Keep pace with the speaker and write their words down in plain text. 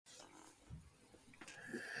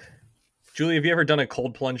Julie, have you ever done a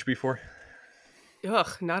cold plunge before? Ugh,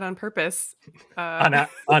 not on purpose. On Uh,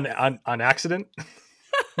 on accident?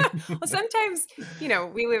 well, sometimes,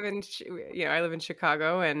 we live in, I live in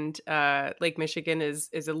Chicago, and Lake Michigan is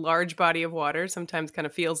a large body of water. Sometimes kind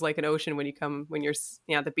of feels like an ocean when you're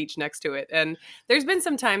at the beach next to it. And there's been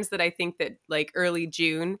some times that I think that like early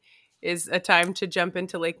June is a time to jump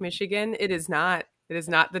into Lake Michigan. It is not. It is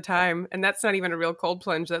not the time. And that's not even a real cold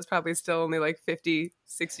plunge. That's probably still only like 50,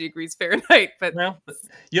 60 degrees Fahrenheit, but Well, it's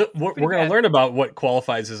we're pretty going to bad. learn about what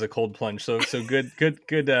qualifies as a cold plunge. So good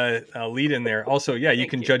lead in there. Also, yeah, you Thank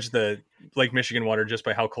can you. judge the Lake Michigan water just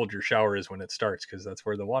by how cold your shower is when it starts, because that's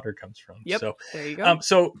where the water comes from. Yep. There you go.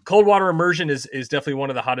 So cold water immersion is definitely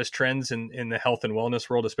one of the hottest trends in the health and wellness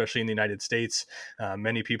world, especially in the United States.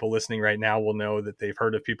 Many people listening right now will know that they've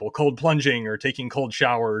heard of people cold plunging or taking cold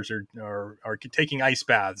showers or taking ice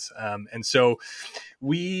baths. And so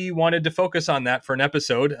we wanted to focus on that for an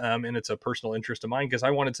episode, and it's a personal interest of mine because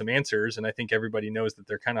I wanted some answers, and I think everybody knows that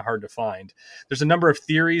they're kind of hard to find. There's a number of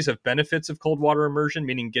theories of benefits of cold water immersion,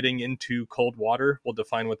 meaning getting into cold water. We'll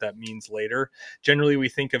define what that means later. Generally, we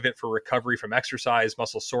think of it for recovery from exercise,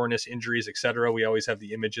 muscle soreness, injuries, etc. We always have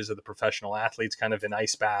the images of the professional athletes kind of in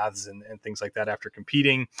ice baths and things like that after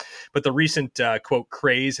competing. But the recent, quote,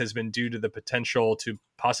 craze has been due to the potential to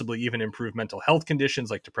possibly even improve mental health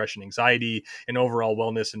conditions like depression, anxiety, and overall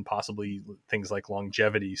wellness, and possibly things like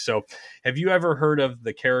longevity. So have you ever heard of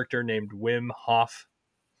the character named Wim Hof?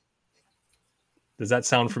 Does that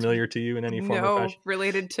sound familiar to you in any form or No, fashion?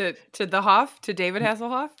 related to the Hoff, to David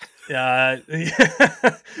Hasselhoff? Uh,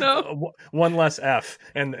 No. one less F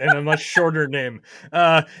and a much shorter name.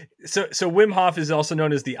 So Wim Hof is also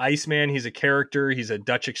known as the Iceman. He's a character. He's a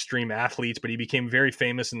Dutch extreme athlete, but he became very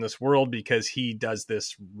famous in this world because he does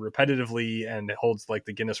this repetitively and holds like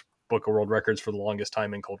the Guinness Book of World Records for the longest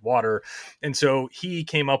time in cold water. And so he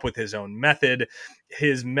came up with his own method.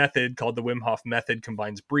 His method, called the Wim Hof method,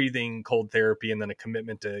 combines breathing, cold therapy, and then a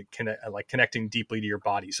commitment to connecting deeply to your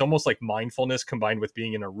body. So almost like mindfulness combined with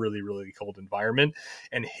being in a really, really cold environment.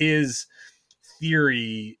 And his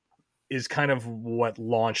theory is kind of what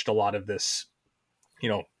launched a lot of this,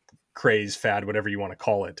 craze, fad, whatever you want to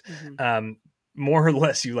call it. Mm-hmm. More or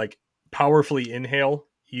less, you like powerfully inhale,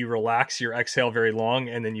 you relax your exhale very long,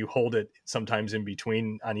 and then you hold it sometimes in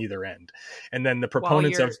between on either end. And then the While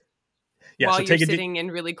proponents you're of, yeah, while so you're take a deep, sitting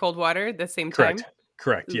in really cold water at the same correct. time.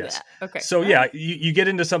 Correct. Blech. Yes. Okay. So All yeah, right. you get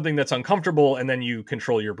into something that's uncomfortable and then you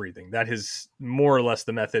control your breathing. That is more or less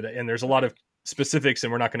the method. And there's a lot Okay. of specifics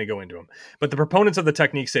and we're not going to go into them. But the proponents of the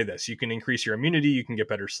technique say this: you can increase your immunity, you can get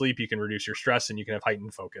better sleep, you can reduce your stress, and you can have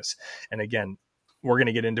heightened focus. And again, we're going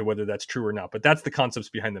to get into whether that's true or not, but that's the concepts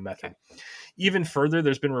behind the method. Okay. Even further,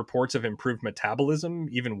 there's been reports of improved metabolism,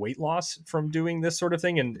 even weight loss from doing this sort of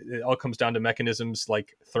thing. And it all comes down to mechanisms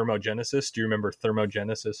like thermogenesis. Do you remember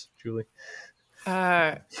thermogenesis, Julie?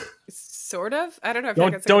 Uh, sort of. I don't know. I feel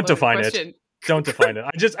like Don't that's like a don't loaded define it. question. Don't define it.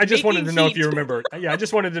 I just wanted Making to know if you heat. remember. Yeah, I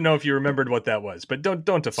just wanted to know if you remembered what that was, but don't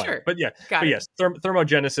define it. Sure. But yeah, Got but it. yes,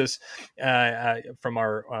 thermogenesis from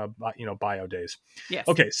our bio days. Yes.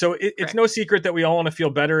 Okay, so it's Correct. no secret that we all want to feel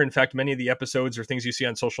better. In fact, many of the episodes or things you see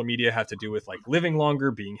on social media have to do with like living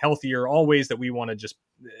longer, being healthier, all ways that we want to just.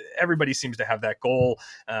 Everybody seems to have that goal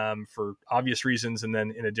for obvious reasons, and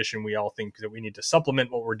then in addition, we all think that we need to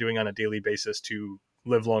supplement what we're doing on a daily basis to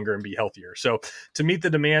live longer and be healthier. So to meet the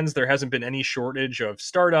demands, there hasn't been any shortage of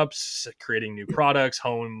startups creating new products,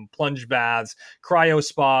 home plunge baths, cryo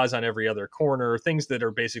spas on every other corner, things that are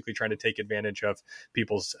basically trying to take advantage of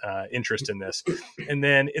people's interest in this. And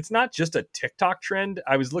then it's not just a TikTok trend.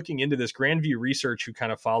 I was looking into this. Grandview Research, who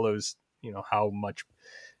kind of follows, how much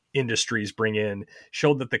industries bring in,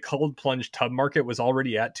 showed that the cold plunge tub market was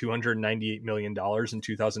already at $298 million in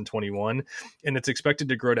 2021, and it's expected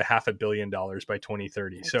to grow to $500 million by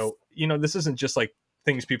 2030. So, this isn't just like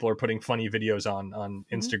things people are putting funny videos on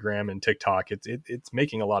Instagram and TikTok. It's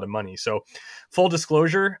making a lot of money. So full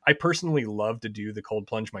disclosure, I personally love to do the cold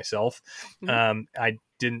plunge myself. I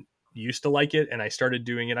didn't used to like it, and I started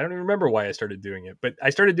doing it. I don't even remember why I started doing it, but I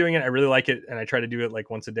started doing it. I really like it, and I try to do it like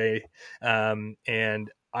once a day. And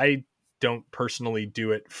I don't personally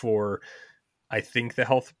do it for, I think, the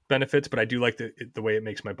health benefits, but I do like the way it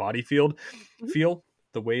makes my body feel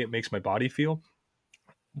the way it makes my body feel.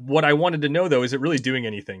 What I wanted to know though, is it really doing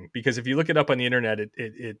anything? Because if you look it up on the internet,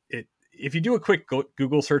 it if you do a quick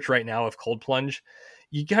Google search right now of cold plunge,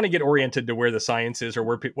 you kind of get oriented to where the science is or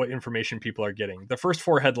what information people are getting. The first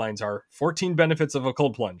 4 headlines are 14 benefits of a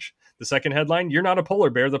cold plunge. The second headline, you're not a polar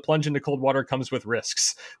bear. The plunge into cold water comes with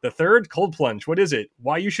risks. The third, cold plunge. What is it?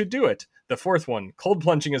 Why you should do it. The fourth one, cold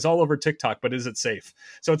plunging is all over TikTok, but is it safe?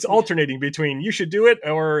 So it's alternating between you should do it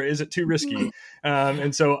or is it too risky?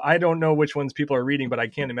 And so I don't know which ones people are reading, but I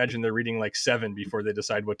can't imagine they're reading like 7 before they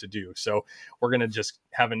decide what to do. So we're going to just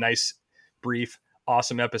have a nice, brief,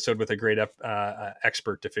 awesome episode with a great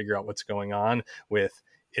expert to figure out what's going on with,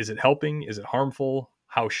 is it helping? Is it harmful?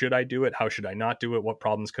 How should I do it? How should I not do it? What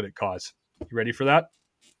problems could it cause? You ready for that?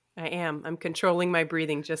 I am. I'm controlling my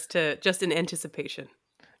breathing just in anticipation.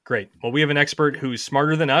 Great. Well, we have an expert who's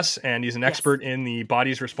smarter than us, and he's an expert in the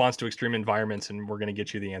body's response to extreme environments, and we're going to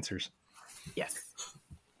get you the answers. Yes.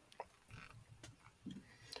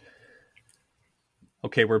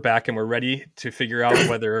 Okay, we're back and we're ready to figure out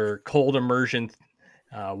whether cold immersion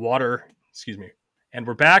and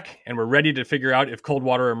we're back and we're ready to figure out if cold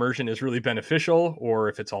water immersion is really beneficial or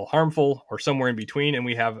if it's all harmful or somewhere in between. And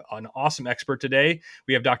we have an awesome expert today.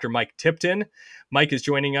 We have Dr. Mike Tipton. Mike is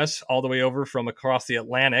joining us all the way over from across the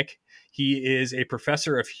Atlantic. He is a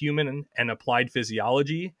professor of human and applied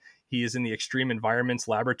physiology. He is in the Extreme Environments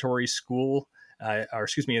Laboratory School,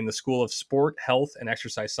 in the School of Sport, Health, and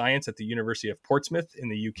Exercise Science at the University of Portsmouth in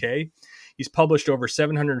the UK. He's published over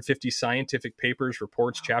 750 scientific papers,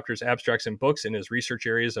 reports, chapters, abstracts, and books in his research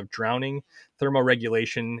areas of drowning,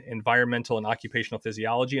 thermoregulation, environmental and occupational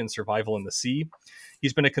physiology, and survival in the sea.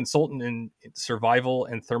 He's been a consultant in survival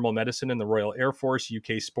and thermal medicine in the Royal Air Force,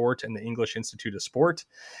 UK Sport, and the English Institute of Sport.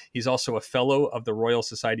 He's also a fellow of the Royal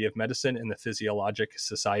Society of Medicine and the Physiologic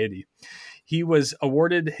Society. He was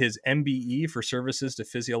awarded his MBE for services to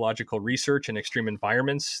physiological research in extreme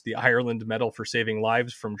environments, the Ireland Medal for Saving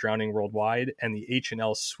Lives from Drowning Worldwide, and the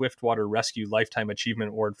H&L Swiftwater Rescue Lifetime Achievement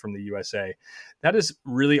Award from the USA. That is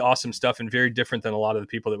really awesome stuff and very different than a lot of the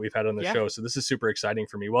people that we've had on the show. So this is super exciting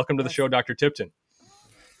for me. Welcome to the show, Dr. Tipton.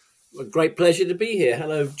 A great pleasure to be here.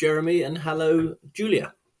 Hello, Jeremy, and hello,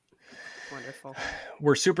 Julia. Wonderful.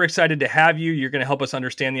 We're super excited to have you. You're going to help us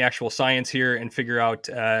understand the actual science here and figure out,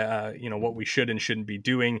 what we should and shouldn't be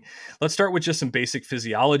doing. Let's start with just some basic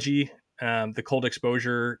physiology. The cold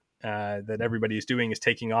exposure that everybody is doing is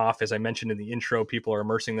taking off. As I mentioned in the intro, people are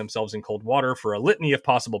immersing themselves in cold water for a litany of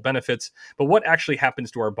possible benefits. But what actually happens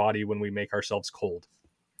to our body when we make ourselves cold?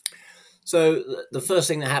 So the first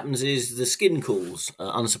thing that happens is the skin cools,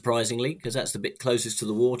 unsurprisingly, because that's the bit closest to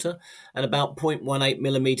the water. And about 0.18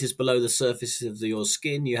 millimeters below the surface of your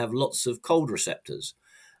skin, you have lots of cold receptors.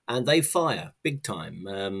 And they fire big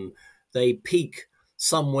time. They peak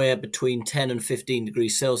somewhere between 10 and 15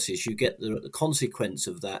 degrees Celsius. You get the consequence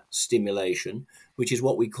of that stimulation, which is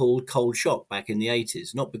what we called cold shock back in the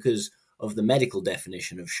 80s. Not because of the medical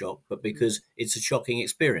definition of shock, but because it's a shocking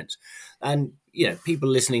experience. And, people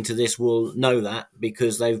listening to this will know that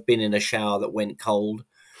because they've been in a shower that went cold.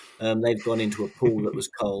 They've gone into a pool that was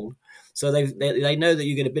cold. So they know that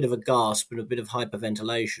you get a bit of a gasp and a bit of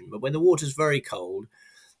hyperventilation. But when the water's very cold,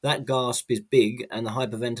 that gasp is big and the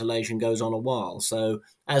hyperventilation goes on a while. So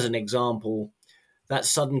as an example, that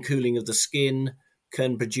sudden cooling of the skin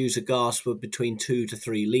can produce a gasp of between 2 to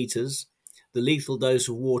 3 liters. The lethal dose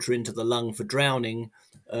of water into the lung for drowning,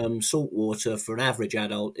 salt water for an average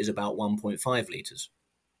adult is about 1.5 liters.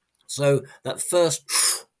 So that first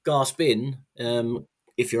gasp in,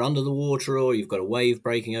 if you're under the water or you've got a wave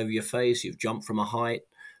breaking over your face, you've jumped from a height,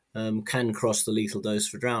 can cross the lethal dose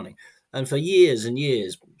for drowning. And for years and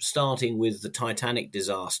years, starting with the Titanic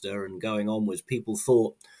disaster and going onwards, people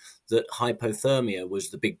thought that hypothermia was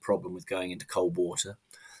the big problem with going into cold water.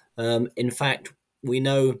 In fact, we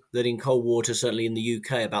know that in cold water, certainly in the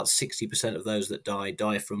UK, about 60% of those that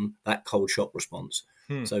die from that cold shock response.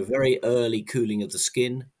 So very early cooling of the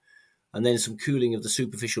skin, and then some cooling of the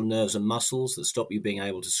superficial nerves and muscles that stop you being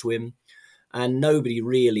able to swim. And nobody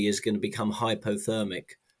really is going to become hypothermic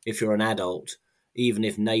if you're an adult, even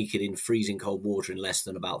if naked in freezing cold water in less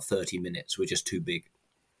than about 30 minutes. We're just too big.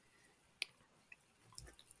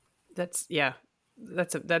 That's a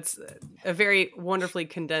very wonderfully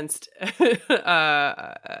condensed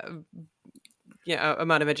amount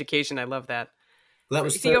of education. I love that. That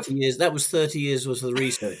was 30 years. That was 30 years worth of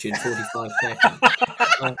research in 45 seconds.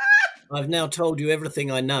 I've now told you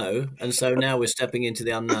everything I know, and so now we're stepping into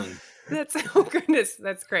the unknown. Oh goodness,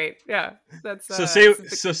 that's great. Yeah, that's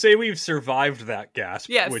say we've survived that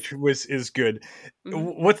gasp, which is good.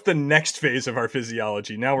 Mm-hmm. What's the next phase of our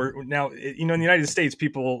physiology? Now in the United States,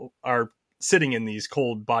 people are sitting in these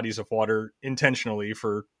cold bodies of water intentionally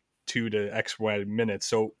for 2 to X minutes.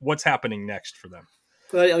 So what's happening next for them?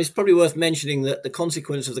 Well, it's probably worth mentioning that the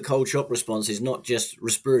consequence of the cold shock response is not just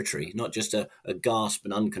respiratory, not just a gasp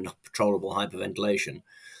and uncontrollable hyperventilation.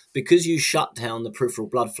 Because you shut down the peripheral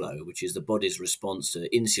blood flow, which is the body's response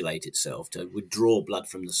to insulate itself, to withdraw blood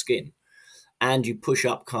from the skin, and you push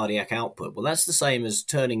up cardiac output. Well, that's the same as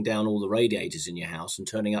turning down all the radiators in your house and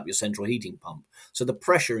turning up your central heating pump. So the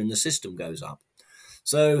pressure in the system goes up.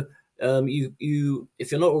 So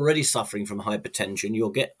if you're not already suffering from hypertension, you'll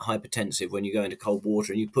get hypertensive when you go into cold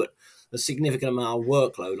water and you put a significant amount of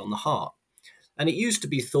workload on the heart. And it used to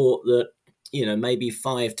be thought that, maybe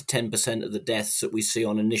 5 to 10% of the deaths that we see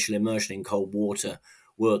on initial immersion in cold water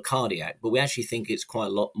were cardiac, but we actually think it's quite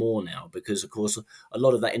a lot more now because, of course, a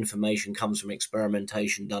lot of that information comes from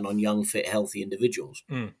experimentation done on young, fit, healthy individuals.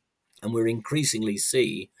 Mm. And we're increasingly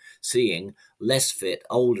seeing less fit,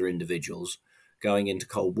 older individuals going into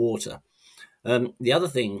cold water. The other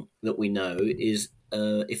thing that we know is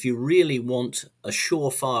if you really want a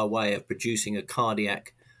surefire way of producing a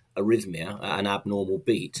cardiac arrhythmia, an abnormal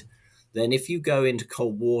beat, then if you go into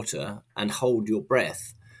cold water and hold your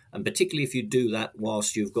breath, and particularly if you do that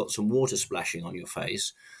whilst you've got some water splashing on your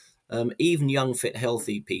face, even young, fit,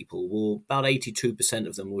 healthy people will, about 82%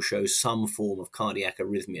 of them will show some form of cardiac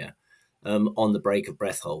arrhythmia on the break of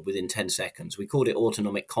breath hold within 10 seconds. We called it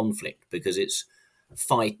autonomic conflict because it's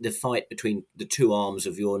the fight between the two arms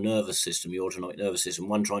of your nervous system, your autonomic nervous system,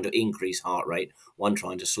 one trying to increase heart rate, one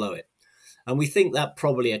trying to slow it. And we think that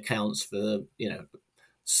probably accounts for,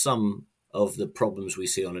 some of the problems we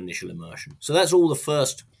see on initial immersion. So that's all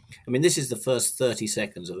this is the first 30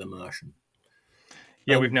 seconds of immersion.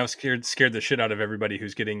 Yeah, we've now scared the shit out of everybody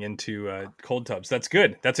who's getting into cold tubs. That's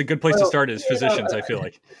good. That's a good place to start as physicians, I feel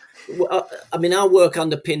like. Our work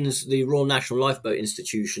underpins the Royal National Lifeboat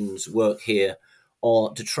Institution's work here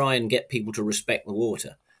to try and get people to respect the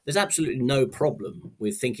water. There's absolutely no problem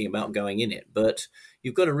with thinking about going in it, but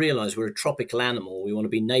you've got to realize we're a tropical animal. We want to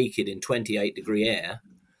be naked in 28-degree air,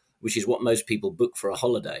 which is what most people book for a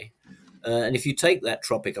holiday. And if you take that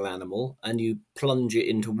tropical animal and you plunge it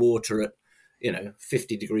into water at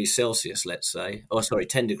 50 degrees Celsius, let's say,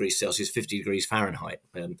 10 degrees Celsius, 50 degrees Fahrenheit.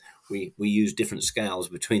 We use different scales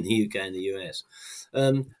between the UK and the US.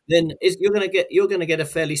 Then you're going to get a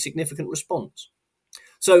fairly significant response.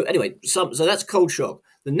 So anyway, so that's cold shock.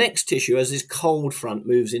 The next tissue, as this cold front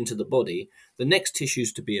moves into the body, the next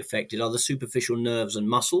tissues to be affected are the superficial nerves and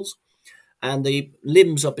muscles. And the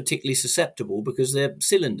limbs are particularly susceptible because they're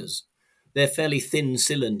cylinders. They're fairly thin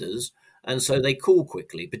cylinders. And so they cool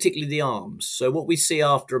quickly, particularly the arms. So what we see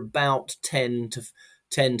after about 10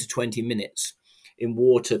 to 20 minutes in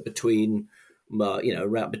water between,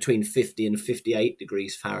 around between 50 and 58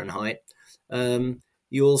 degrees Fahrenheit,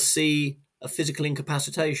 you'll see a physical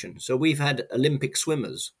incapacitation. So we've had Olympic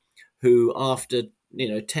swimmers who after,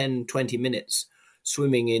 10, 20 minutes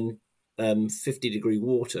swimming in 50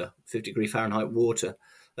 degree Fahrenheit water,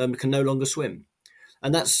 can no longer swim.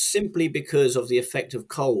 And that's simply because of the effect of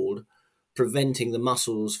cold preventing the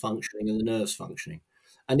muscles functioning and the nerves functioning.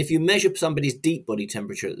 And if you measure somebody's deep body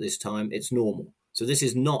temperature at this time, it's normal. So this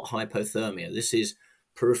is not hypothermia. This is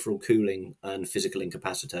peripheral cooling and physical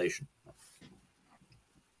incapacitation.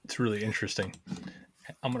 It's really interesting.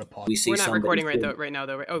 I'm going to pause. We're not recording right now,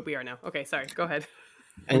 though. Oh, we are now. Okay, sorry. Go ahead.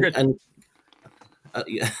 We're good.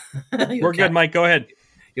 Yeah. We're good, Mike. Go ahead.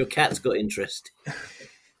 Your cat's got interest.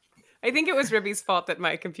 I think it was Ribby's fault that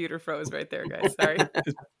my computer froze right there, guys. Sorry.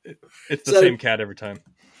 It's the same cat every time.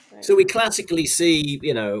 So we classically see,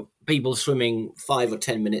 people swimming 5 or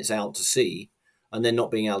 10 minutes out to sea and then not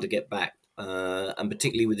being able to get back. And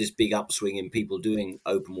particularly with this big upswing in people doing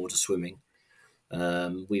open water swimming,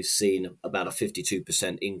 we've seen about a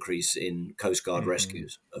 52% increase in Coast Guard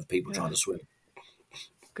rescues of people trying to swim.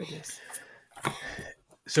 Goodness.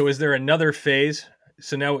 So is there another phase?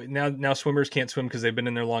 So now swimmers can't swim because they've been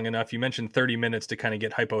in there long enough. You mentioned 30 minutes to kind of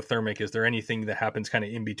get hypothermic. Is there anything that happens kind of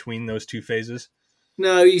in between those two phases?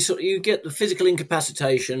 No, you get the physical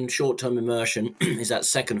incapacitation, short-term immersion is that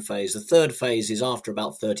second phase. The third phase is after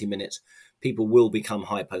about 30 minutes. People will become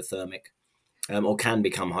hypothermic or can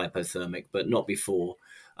become hypothermic, but not before.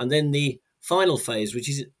 And then the final phase, which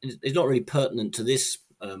is not really pertinent to this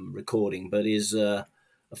recording, but is a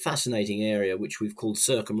fascinating area which we've called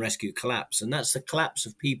circumrescue collapse. And that's the collapse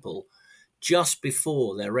of people just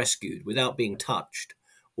before they're rescued without being touched,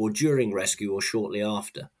 or during rescue or shortly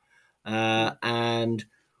after. And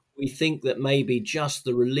we think that maybe just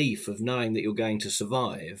the relief of knowing that you're going to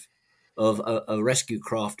survive, of a rescue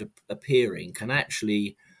craft appearing, can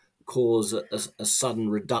actually cause a sudden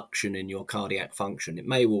reduction in your cardiac function. It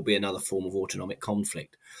may well be another form of autonomic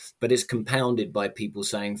conflict, but it's compounded by people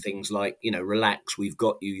saying things like, relax, we've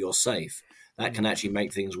got you, you're safe. that can actually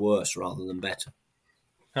make things worse rather than better.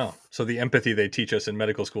 Oh, so the empathy they teach us in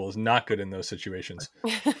medical school is not good in those situations.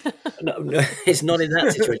 No, it's not in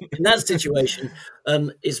that situation. In that situation,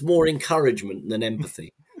 it's more encouragement than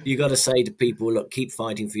empathy. You got to say to people, look, keep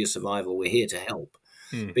fighting for your survival. We're here to help.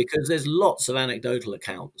 Because there's lots of anecdotal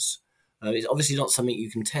accounts. It's obviously not something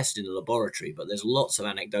you can test in a laboratory, but there's lots of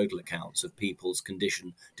anecdotal accounts of people's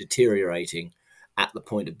condition deteriorating at the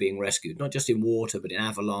point of being rescued, not just in water, but in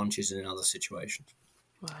avalanches and in other situations.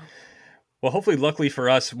 Wow. Well, hopefully, luckily for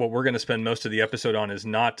us, what we're going to spend most of the episode on is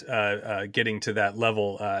not getting to that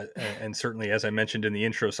level. And certainly, as I mentioned in the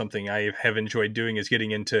intro, something I have enjoyed doing is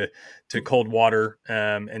getting into cold water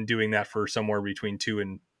and doing that for somewhere between 2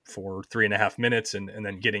 and 3.5 minutes and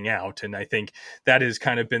then getting out. And I think that has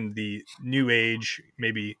kind of been the new age.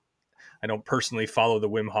 Maybe I don't personally follow the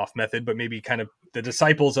Wim Hof method, but maybe kind of the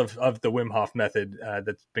disciples of the Wim Hof method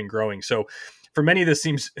that's been growing. So for many, this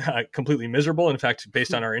seems completely miserable. In fact,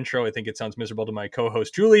 based on our intro, I think it sounds miserable to my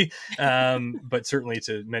co-host, Julie, but certainly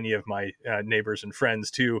to many of my neighbors and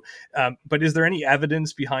friends too. But is there any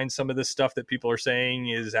evidence behind some of this stuff that people are saying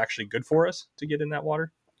is actually good for us to get in that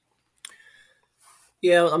water?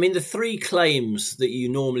 Yeah, I mean, the three claims that you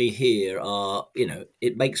normally hear are,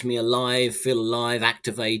 it makes me alive, feel alive,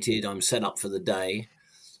 activated, I'm set up for the day.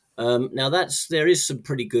 Now, there is some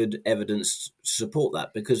pretty good evidence to support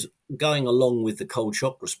that, because going along with the cold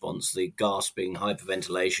shock response, the gasping,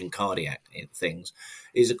 hyperventilation, cardiac things,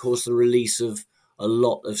 is, of course, the release of a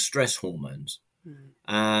lot of stress hormones.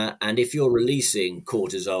 And if you're releasing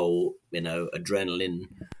cortisol, adrenaline,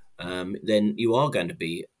 then you are going to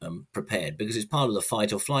be prepared, because it's part of the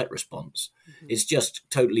fight or flight response. It's just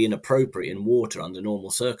totally inappropriate in water under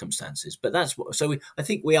normal circumstances. But I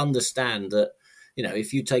think we understand that,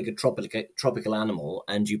 if you take a tropical animal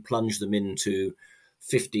and you plunge them into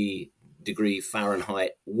 50-degree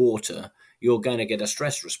Fahrenheit water, you're going to get a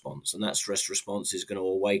stress response, and that stress response is going to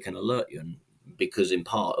awake and alert you, because in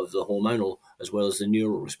part of the hormonal as well as the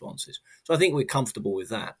neural responses. So I think we're comfortable with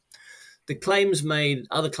that.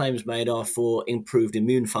 Other claims made are for improved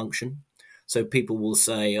immune function. So people will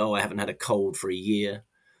say, I haven't had a cold for a year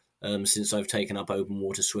since I've taken up open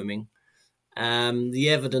water swimming. The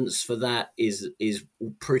evidence for that is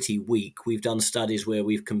pretty weak. We've done studies where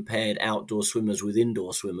we've compared outdoor swimmers with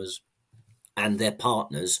indoor swimmers and their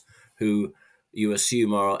partners, who you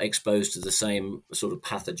assume are exposed to the same sort of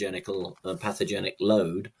pathogenic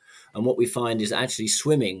load. And what we find is actually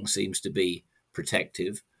swimming seems to be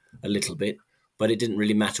protective a little bit, but it didn't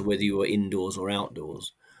really matter whether you were indoors or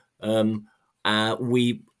outdoors. The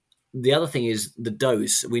other thing is the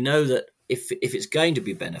dose. We know that if it's going to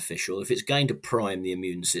be beneficial, if it's going to prime the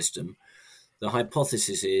immune system, the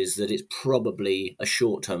hypothesis is that it's probably a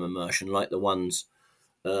short-term immersion, like the ones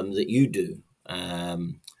that you do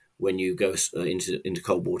when you go into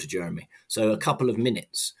cold water, Jeremy. So a couple of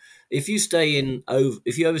minutes. If you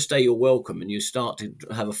overstay your welcome and you start to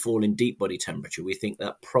have a fall in deep body temperature, we think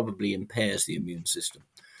that probably impairs the immune system.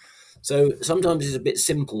 So sometimes it's a bit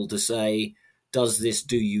simple to say, does this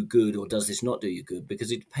do you good or does this not do you good? Because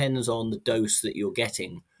it depends on the dose that you're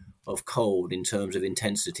getting of cold in terms of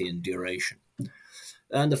intensity and duration.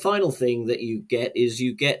 And the final thing that you get is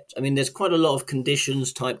there's quite a lot of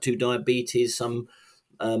conditions, type 2 diabetes, some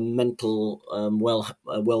mental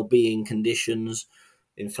well-being conditions,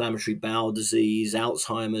 inflammatory bowel disease,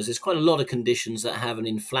 Alzheimer's. There's quite a lot of conditions that have an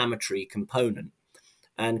inflammatory component.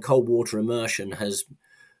 And cold water immersion has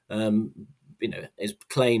is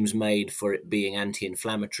claims made for it being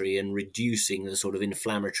anti-inflammatory and reducing the sort of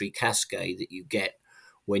inflammatory cascade that you get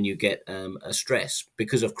when you get a stress,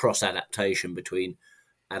 because of cross-adaptation between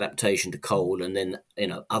adaptation to cold and then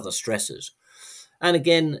other stressors. And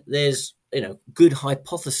again, there's good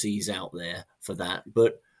hypotheses out there for that,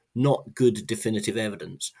 but not good definitive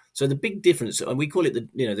evidence. So the big difference, and we call it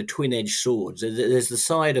the twin-edged swords. There's the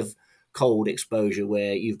side of cold exposure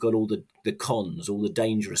where you've got all the cons, all the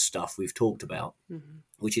dangerous stuff we've talked about,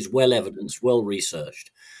 which is well evidenced, well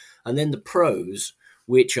researched. And then the pros,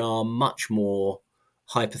 which are much more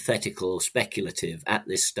hypothetical, speculative at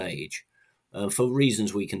this stage, for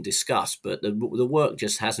reasons we can discuss. But the work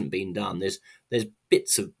just hasn't been done. There's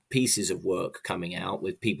bits of pieces of work coming out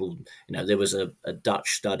with people. There was a Dutch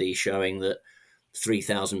study showing that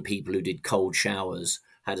 3,000 people who did cold showers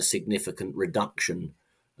had a significant reduction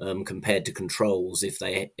compared to controls if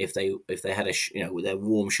they had their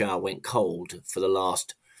warm shower went cold for the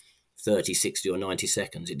last 30, 60 or 90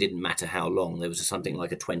 seconds. It didn't matter how long. There was something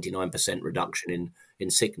like a 29% reduction in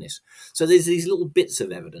sickness. So there's these little bits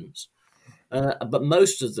of evidence. But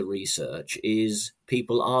most of the research is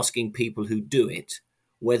people asking people who do it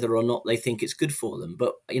whether or not they think it's good for them.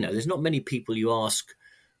 But, there's not many people you ask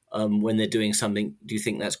when they're doing something, do you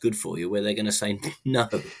think that's good for you? Where they're going to say no.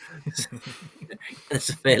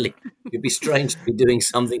 It'd be strange to be doing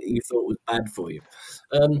something that you thought was bad for you.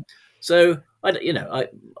 But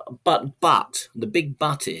the big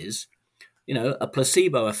but is, a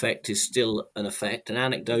placebo effect is still an effect, and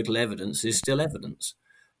anecdotal evidence is still evidence.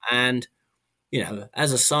 And,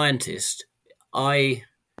 as a scientist, I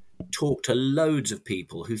talk to loads of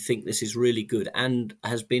people who think this is really good and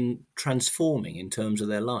has been transforming in terms of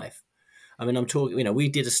their life. I mean, I'm talking, we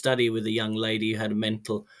did a study with a young lady who had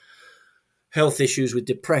mental health issues with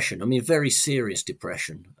depression. I mean, very serious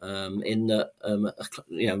depression, in that,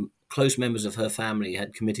 close members of her family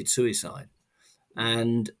had committed suicide.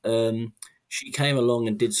 And she came along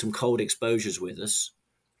and did some cold exposures with us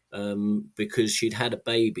because she'd had a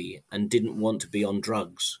baby and didn't want to be on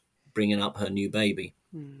drugs bringing up her new baby.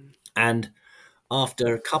 And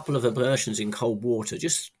after a couple of immersions in cold water,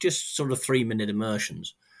 just sort of 3-minute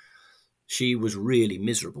immersions, she was really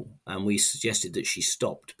miserable. And we suggested that she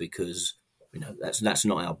stopped because, that's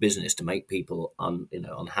not our business to make people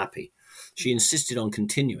unhappy. She insisted on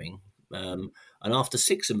continuing. And after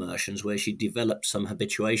 6 immersions where she developed some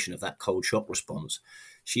habituation of that cold shock response,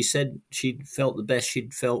 she said she'd felt the best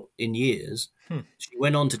she'd felt in years. She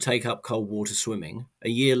went on to take up cold water swimming. A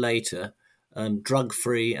year later,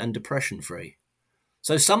 drug-free and depression-free.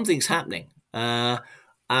 So something's happening.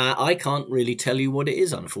 I can't really tell you what it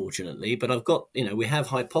is, unfortunately, but I've got, we have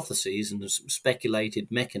hypotheses and speculated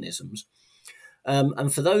mechanisms.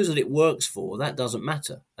 And for those that it works for, that doesn't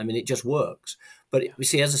matter. I mean, it just works. But we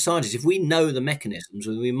see, as a scientist, if we know the mechanisms,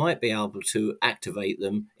 we might be able to activate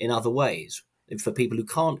them in other ways for people who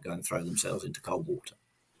can't go and throw themselves into cold water.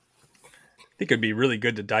 I think it'd be really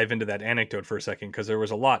good to dive into that anecdote for a second, because there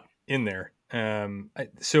was a lot in there.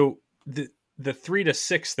 So the 3 to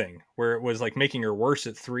 6 thing, where it was like making her worse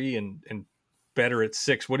at 3 and better at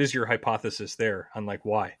 6. What is your hypothesis there on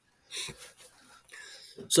why?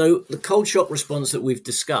 So the cold shock response that we've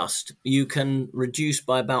discussed, you can reduce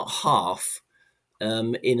by about half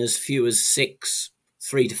in as few as 6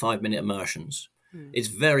 3 to 5 minute immersions. It's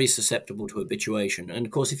very susceptible to habituation. And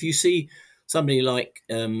of course, if you see somebody like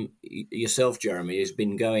yourself, Jeremy, who's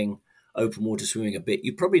been going open water swimming a bit,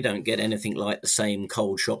 you probably don't get anything like the same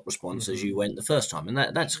cold shock response as you went the first time. And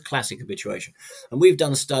that's classic habituation. And we've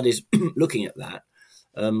done studies looking at that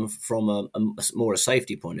from a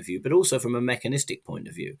safety point of view, but also from a mechanistic point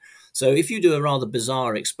of view. So if you do a rather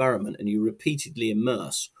bizarre experiment and you repeatedly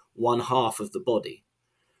immerse one half of the body,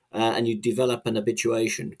 and you develop an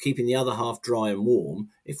habituation, keeping the other half dry and warm,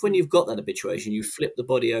 if when you've got that habituation, you flip the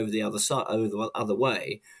body over the other side, over the other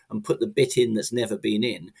way, and put the bit in that's never been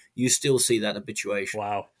in, you still see that habituation.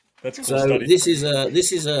 Wow, that's a cool so study. This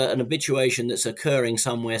is an habituation that's occurring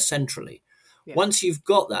somewhere centrally. Yeah. Once you've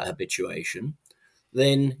got that habituation,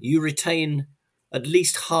 then you retain at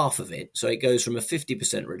least half of it. So it goes from a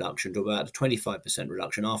 50% reduction to about a 25%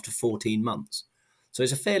 reduction after 14 months. So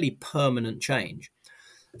it's a fairly permanent change.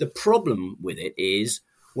 The problem with it is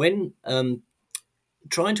when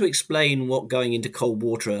trying to explain what going into cold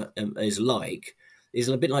water is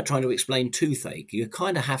a bit like trying to explain toothache. You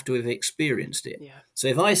kind of have to have experienced it. Yeah. So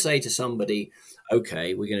if I say to somebody,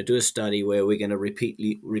 okay, we're going to do a study where we're going to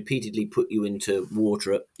repeatedly put you into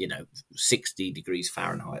water at 60 degrees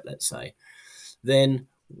Fahrenheit, let's say, then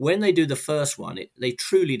when they do the first one, they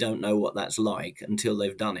truly don't know what that's like until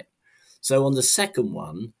they've done it. So on the second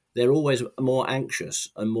one, they're always more anxious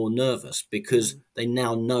and more nervous because they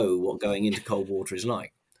now know what going into cold water is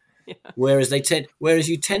like. Yeah. Whereas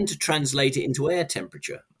you tend to translate it into air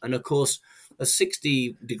temperature. And of course, a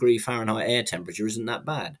 60 degree Fahrenheit air temperature isn't that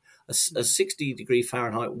bad. A 60 degree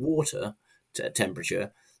Fahrenheit water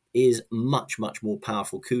temperature is much, much more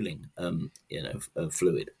powerful cooling,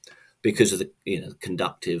 fluid, because of the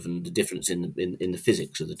conductive and the difference in the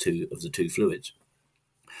physics of the two fluids.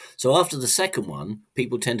 So after the second one,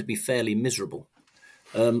 people tend to be fairly miserable.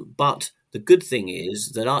 But the good thing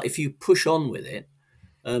is that if you push on with it,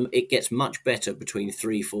 it gets much better between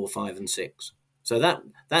 3, 4, 5, and 6. So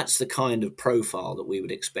that's the kind of profile that we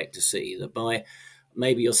would expect to see, that by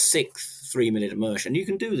maybe your 6th 3-minute immersion, you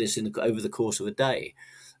can do this over the course of a day.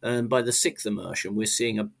 By the 6th immersion, we're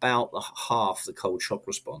seeing about half the cold shock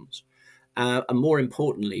response. And more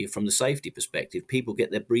importantly, from the safety perspective, people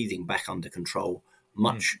get their breathing back under control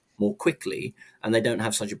much more quickly, and they don't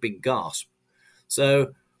have such a big gasp.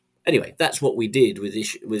 So anyway, that's what we did with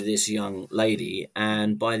this young lady,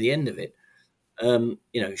 and by the end of it,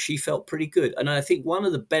 she felt pretty good. And I think one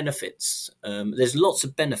of the benefits, there's lots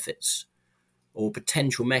of benefits or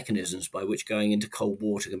potential mechanisms by which going into cold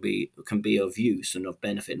water can be of use and of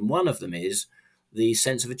benefit. And one of them is the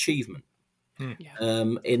sense of achievement.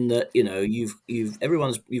 In that,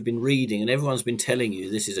 you've been reading and everyone's been telling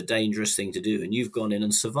you this is a dangerous thing to do, and you've gone in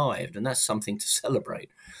and survived, and that's something to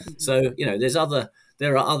celebrate. So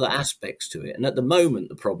there are other aspects to it, and at the moment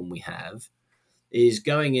the problem we have is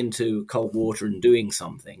going into cold water and doing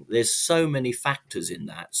something. There's so many factors in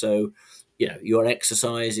that. So you're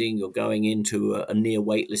exercising, you're going into a near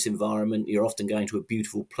weightless environment, you're often going to a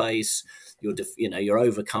beautiful place, you're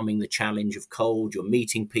overcoming the challenge of cold, you're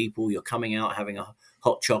meeting people, you're coming out having a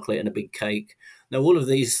hot chocolate and a big cake. Now, all of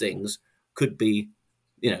these things could be,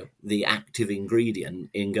 the active ingredient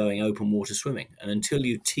in going open water swimming. And until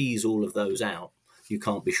you tease all of those out, you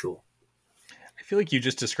can't be sure. I feel like you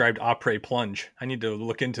just described après plunge. I need to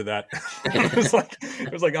look into that.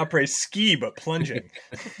 It was like après ski, but plunging.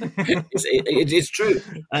 It's true.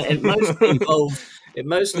 It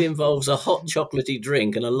mostly involves a hot chocolatey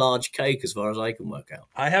drink and a large cake, as far as I can work out.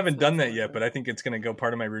 I haven't done that yet, but I think it's going to go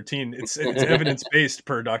part of my routine. It's evidence-based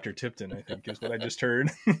per Dr. Tipton, I think, is what I just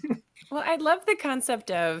heard. Well, I love the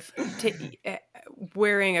concept of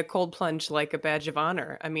wearing a cold plunge like a badge of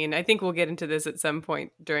honor. I mean, I think we'll get into this at some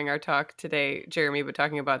point during our talk today, Jeremy, but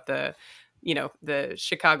talking about the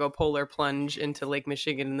Chicago polar plunge into Lake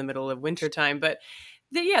Michigan in the middle of wintertime. But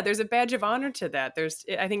there's a badge of honor to that.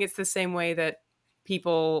 I think it's the same way that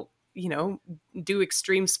people, do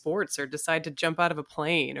extreme sports or decide to jump out of a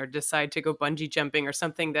plane or decide to go bungee jumping or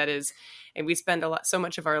something that is, and we spend so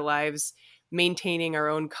much of our lives maintaining our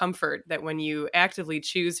own comfort, that when you actively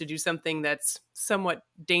choose to do something that's somewhat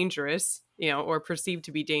dangerous, or perceived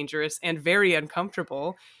to be dangerous and very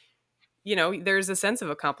uncomfortable, there's a sense of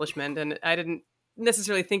accomplishment. And I didn't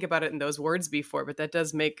necessarily think about it in those words before, but that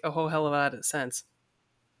does make a whole hell of a lot of sense.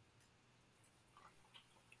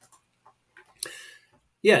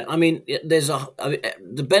 Yeah, I mean,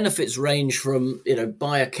 the benefits range from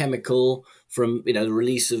biochemical, from the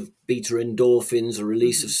release of beta endorphins, the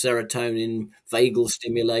release of serotonin, vagal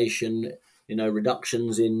stimulation,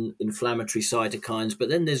 reductions in inflammatory cytokines. But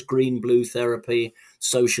then there's green-blue therapy,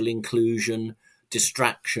 social inclusion,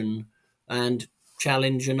 distraction, and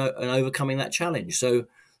challenge and overcoming that challenge. So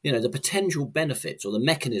the potential benefits, or the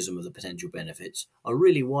mechanism of the potential benefits, are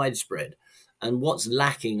really widespread. And what's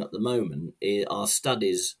lacking at the moment are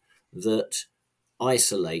studies that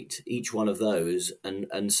isolate each one of those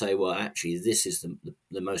and say, well, actually, this is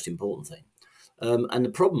the most important thing. And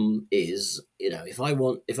the problem is,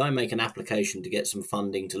 if I make an application to get some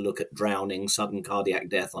funding to look at drowning, sudden cardiac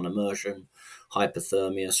death on immersion,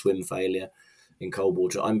 hypothermia, swim failure in cold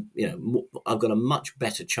water, I've got a much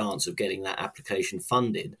better chance of getting that application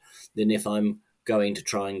funded than if I'm going to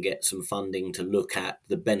try and get some funding to look at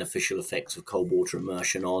the beneficial effects of cold water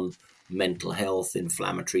immersion on mental health,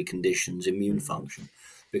 inflammatory conditions, immune function,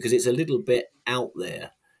 because it's a little bit out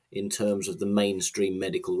there in terms of the mainstream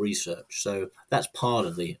medical research. So that's part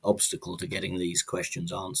of the obstacle to getting these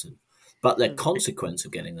questions answered. But the consequence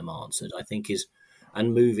of getting them answered, I think, is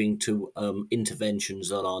and moving to interventions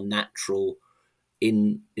that are natural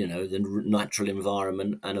in the natural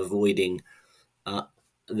environment and avoiding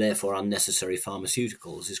therefore unnecessary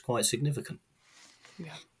pharmaceuticals is quite significant.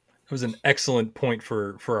 Yeah, it was an excellent point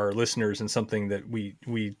for our listeners, and something that we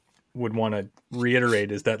would want to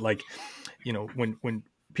reiterate is that, when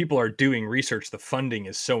people are doing research, the funding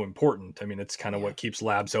is so important. I mean, it's kind of what keeps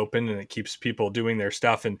labs open, and it keeps people doing their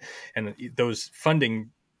stuff, and those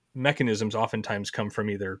funding mechanisms oftentimes come from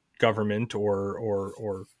either government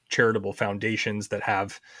or charitable foundations that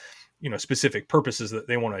have specific purposes that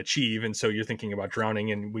they want to achieve. And so you're thinking about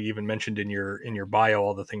drowning, and we even mentioned in your bio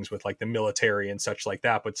all the things with like the military and such like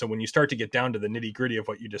that. But so when you start to get down to the nitty gritty of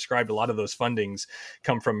what you described, a lot of those fundings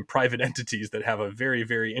come from private entities that have a very,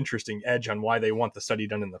 very interesting edge on why they want the study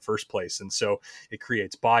done in the first place. And so it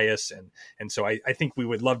creates bias. And so I think we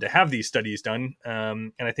would love to have these studies done.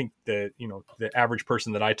 And I think the average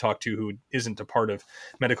person that I talk to who isn't a part of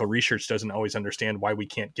medical research doesn't always understand why we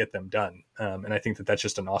can't get them done. And I think that that's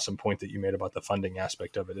just an awesome point that you made about the funding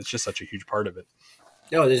aspect of it. It's just such a huge part of it.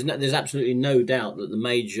 No, there's absolutely no doubt that the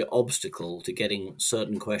major obstacle to getting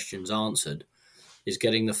certain questions answered is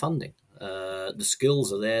getting the funding. The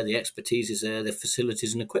skills are there, the expertise is there, the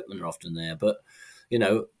facilities and equipment are often there. But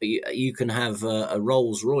you can have a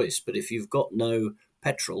Rolls Royce, but if you've got no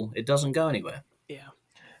petrol, it doesn't go anywhere. Yeah.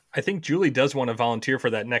 I think Julie does want to volunteer for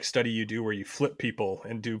that next study you do, where you flip people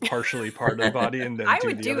and do partially part of the body and then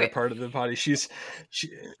do the other part of the body.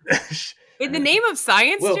 In the name of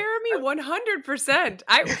science, Jeremy, 100%.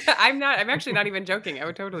 I'm actually not even joking. I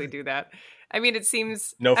would totally do that. I mean, it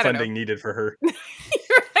seems no funding needed for her. You're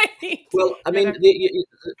right. Well, I And mean,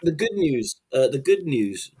 the good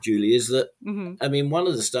news, Julie, is that mhm, I mean, one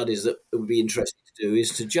of the studies that it would be interesting to do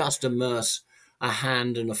is to just immerse a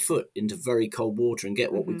hand and a foot into very cold water and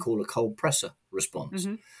get what we mhm, call a cold pressor response,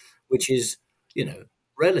 mhm, which is,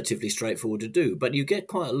 relatively straightforward to do. But you get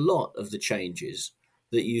quite a lot of the changes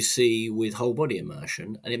that you see with whole body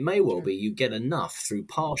immersion, and it may well sure. be you get enough through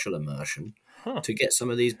partial immersion Huh. to get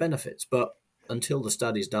some of these benefits. But until the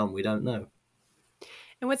study's done, we don't know.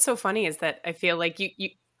 And what's so funny is that I feel like you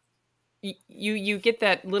get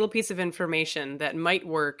that little piece of information that might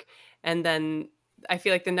work, and then I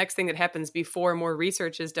feel like the next thing that happens before more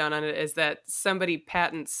research is done on it is that somebody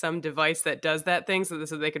patents some device that does that thing so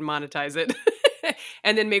they can monetize it.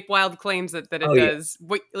 And then make wild claims that it Oh yeah. does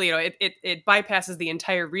it bypasses the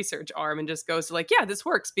entire research arm and just goes to like, yeah, this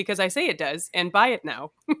works because I say it does, and buy it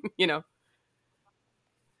now. you know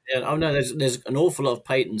Yeah, oh no, there's an awful lot of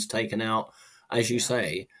patents taken out, as you yeah,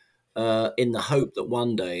 say, in the hope that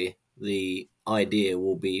one day the idea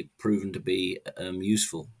will be proven to be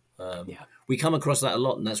useful. yeah. We come across that a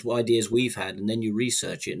lot, and that's what ideas we've had. And then you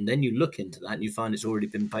research it, and then you look into that, and you find it's already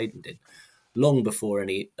been patented long before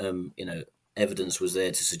any evidence was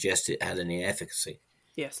there to suggest it had any efficacy.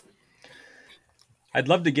 Yes. I'd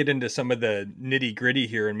love to get into some of the nitty gritty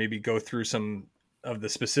here and maybe go through some of the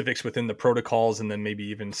specifics within the protocols and then maybe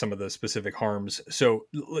even some of the specific harms. So,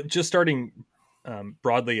 just starting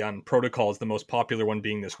broadly on protocols, the most popular one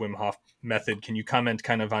being this Wim Hof method. Can you comment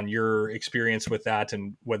kind of on your experience with that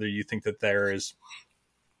and whether you think that there is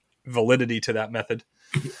validity to that method?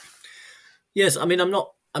 Yes, I mean I'm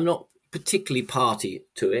not particularly party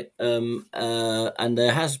to it, and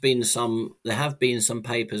there have been some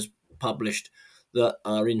papers published that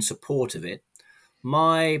are in support of it.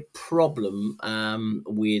 My problem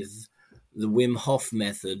with the Wim Hof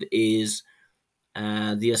method is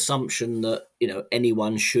the assumption that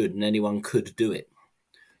anyone should and anyone could do it,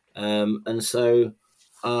 and so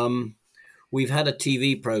um, we've had a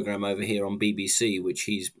TV program over here on BBC, which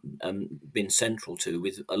he's been central to,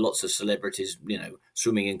 with lots of celebrities,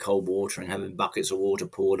 swimming in cold water and having buckets of water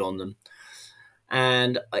poured on them.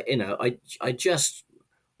 And I just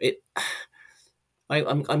it.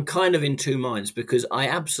 I'm kind of in two minds because I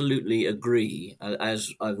absolutely agree,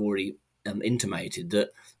 as I've already intimated,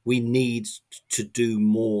 that we need to do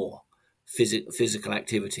more physical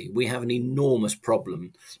activity. We have an enormous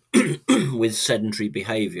problem with sedentary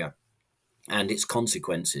behaviour and its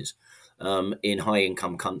consequences in high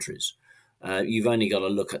income countries. You've only got to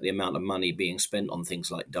look at the amount of money being spent on things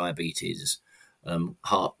like diabetes,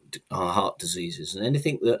 heart diseases, and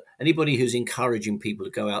anybody who's encouraging people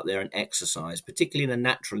to go out there and exercise, particularly in a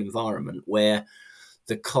natural environment where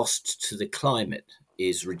the cost to the climate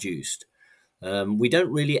is reduced. We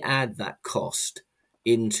don't really add that cost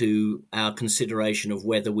into our consideration of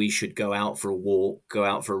whether we should go out for a walk, go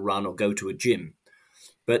out for a run, or go to a gym.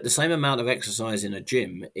 But the same amount of exercise in a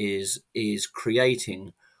gym is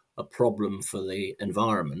creating a problem for the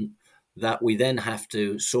environment that we then have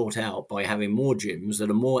to sort out by having more gyms that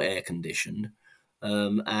are more air conditioned,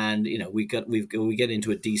 and we get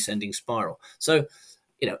into a descending spiral. So,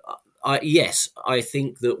 yes, I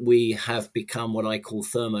think that we have become what I call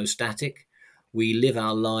thermostatic. We live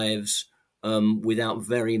our lives without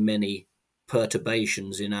very many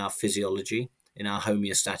perturbations in our physiology, in our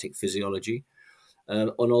homeostatic physiology.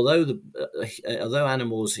 And although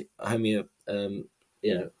animals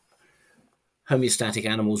homeostatic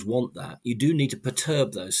animals want that, you do need to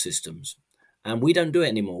perturb those systems, and we don't do it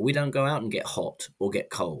anymore. We don't go out and get hot or get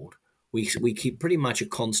cold. We keep pretty much a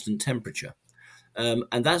constant temperature,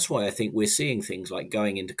 and that's why I think we're seeing things like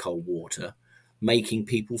going into cold water, making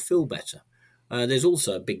people feel better. There's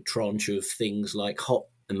also a big tranche of things like hot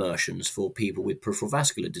immersions for people with peripheral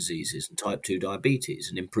vascular diseases and type 2 diabetes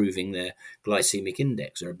and improving their glycemic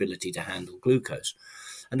index, their ability to handle glucose.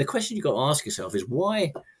 And the question you've got to ask yourself is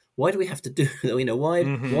why do we have to do why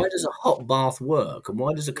does a hot bath work and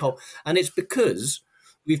why does a cold, and it's because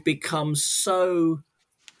we've become so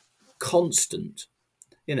constant,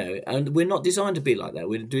 and we're not designed to be like that.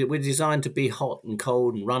 We're designed to be hot and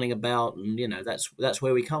cold and running about, and that's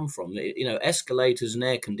where we come from. Escalators and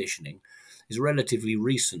air conditioning is relatively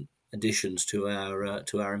recent additions to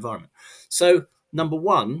our environment. So number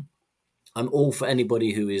one, I'm all for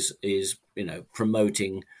anybody who is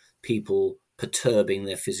promoting people perturbing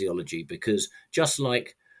their physiology, because just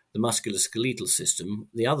like the musculoskeletal system,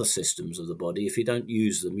 the other systems of the body, if you don't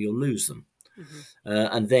use them, you'll lose them. Mm-hmm.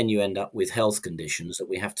 And then you end up with health conditions that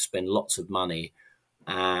we have to spend lots of money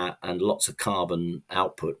and lots of carbon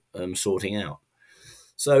output sorting out.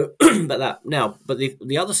 So, but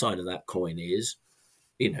the other side of that coin is,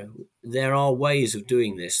 there are ways of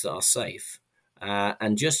doing this that are safe,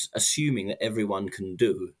 and just assuming that everyone can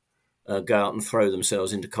go out and throw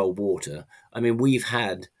themselves into cold water. I mean, we've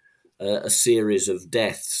had a series of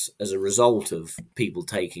deaths as a result of people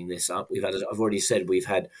taking this up. I've already said, we've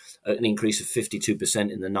had an increase of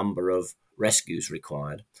 52% in the number of rescues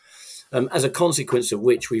required. As a consequence of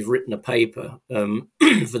which, we've written a paper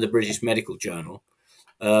for the British Medical Journal,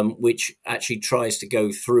 which actually tries to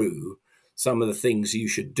go through some of the things you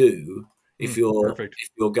should do if you're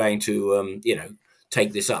going to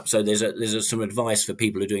take this up. So there's some advice for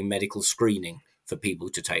people who are doing medical screening for people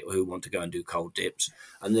who want to go and do cold dips,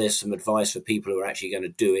 and there's some advice for people who are actually going to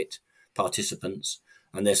do it, participants,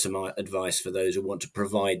 and there's some advice for those who want to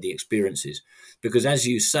provide the experiences, because as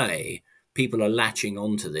you say, people are latching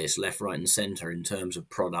onto this left, right, and centre in terms of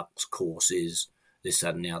products, courses, this,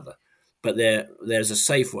 that, and the other. But there's a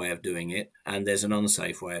safe way of doing it, and there's an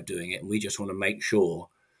unsafe way of doing it, and we just want to make sure.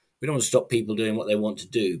 We don't want to stop people doing what they want to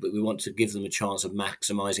do, but we want to give them a chance of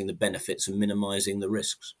maximising the benefits and minimising the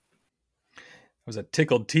risks. It was a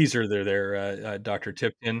tickled teaser there, Dr.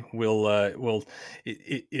 Tipton.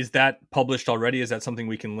 Is that published already? Is that something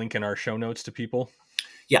we can link in our show notes to people?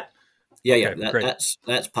 Yeah.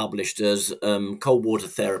 That's published as Cold Water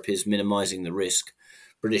Therapies Minimising the Risk,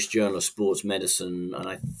 British Journal of Sports Medicine, and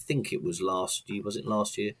I think it was last year. Was it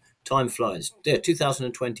last year? Time flies. Yeah,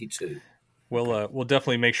 2022. We'll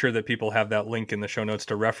definitely make sure that people have that link in the show notes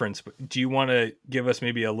to reference. Do you want to give us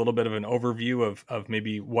maybe a little bit of an overview of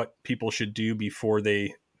maybe what people should do before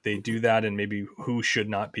they do that, and maybe who should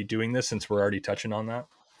not be doing this, since we're already touching on that?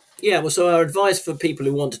 Yeah, well, so our advice for people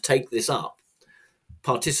who want to take this up,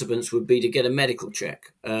 participants, would be to get a medical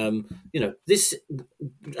check. This,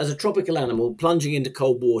 as a tropical animal, plunging into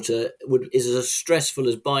cold water is as stressful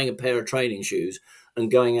as buying a pair of training shoes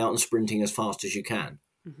and going out and sprinting as fast as you can.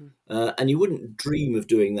 Mm-hmm. And you wouldn't dream of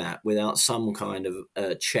doing that without some kind of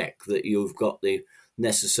check that you've got the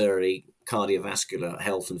necessary cardiovascular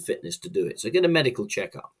health and fitness to do it. So get a medical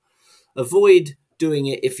checkup. Avoid doing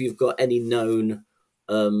it if you've got any known,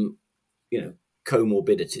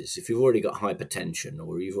 comorbidities. If you've already got hypertension,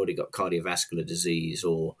 or you've already got cardiovascular disease,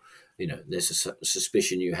 or there's a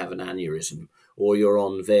suspicion you have an aneurysm, or you're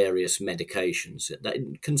on various medications,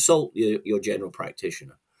 consult your general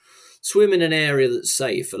practitioner. Swim in an area that's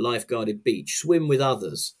safe, a lifeguarded beach. Swim with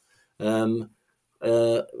others. Follow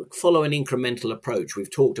an incremental approach. We've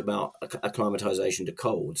talked about acclimatization to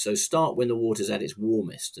cold. So start when the water's at its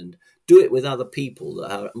warmest, and do it with other people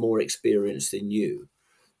that are more experienced than you.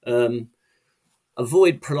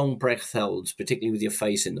 Avoid prolonged breath holds, particularly with your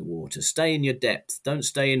face in the water. Stay in your depth. Don't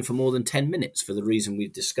stay in for more than 10 minutes for the reason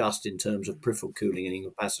we've discussed in terms of peripheral cooling and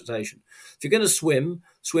incapacitation. If you're going to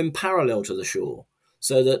swim parallel to the shore,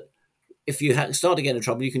 so that if you start to get into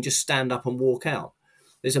trouble, you can just stand up and walk out.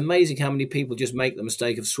 It's amazing how many people just make the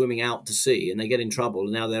mistake of swimming out to sea, and they get in trouble,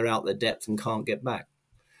 and now they're out their depth and can't get back.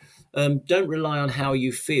 Don't rely on how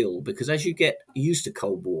you feel, because as you get used to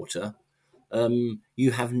cold water,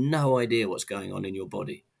 you have no idea what's going on in your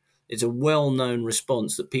body. It's a well-known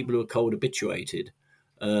response that people who are cold habituated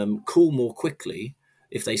cool more quickly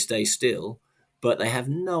if they stay still, but they have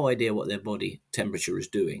no idea what their body temperature is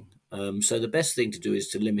doing. So the best thing to do is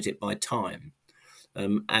to limit it by time.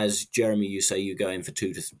 As Jeremy, you say you go in for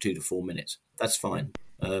 2 to 4 minutes. That's fine.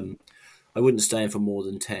 I wouldn't stay in for more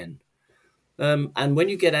than 10. And when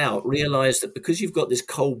you get out, realize that because you've got this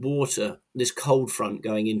cold water, this cold front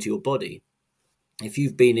going into your body, if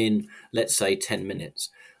you've been in, let's say, 10 minutes,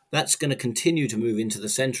 that's going to continue to move into the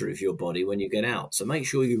center of your body when you get out. So make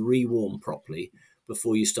sure you re-warm properly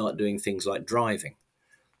before you start doing things like driving.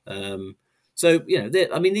 These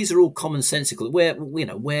are all commonsensical. Wear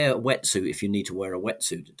a wetsuit if you need to wear a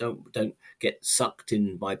wetsuit. Don't get sucked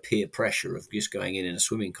in by peer pressure of just going in a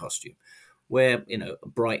swimming costume. Wear,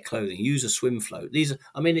 bright clothing. Use a swim float. This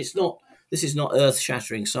is not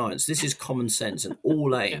earth-shattering science. This is common sense, and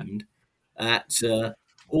all aimed at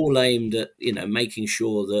making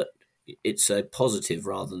sure that it's a positive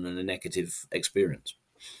rather than a negative experience.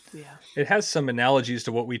 Yeah, it has some analogies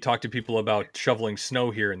to what we talk to people about shoveling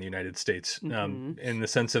snow here in the United States, in the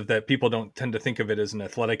sense of that people don't tend to think of it as an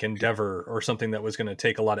athletic endeavor or something that was going to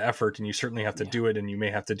take a lot of effort, and you certainly have to do it, and you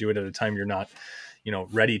may have to do it at a time you're not,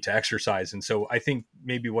 ready to exercise. And so I think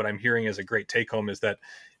maybe what I'm hearing as a great take home is that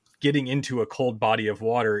getting into a cold body of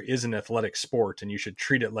water is an athletic sport, and you should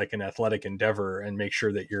treat it like an athletic endeavor and make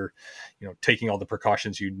sure that you're, taking all the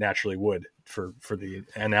precautions you naturally would for the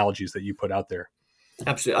analogies that you put out there.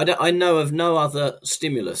 Absolutely. I know of no other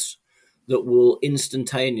stimulus that will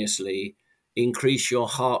instantaneously increase your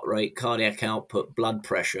heart rate, cardiac output, blood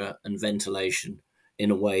pressure, and ventilation in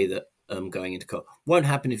a way that going into cold. Won't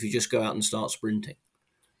happen if you just go out and start sprinting.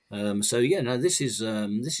 This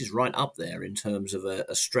is right up there in terms of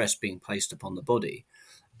a stress being placed upon the body,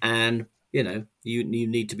 and you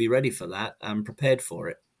need to be ready for that and prepared for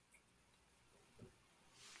it.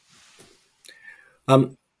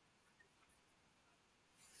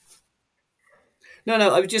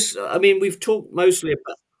 We've talked mostly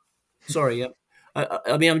about. Sorry, yeah.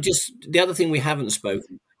 The other thing we haven't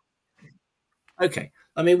spoken. Okay,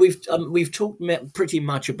 we've talked pretty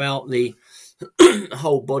much about the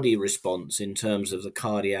whole body response in terms of the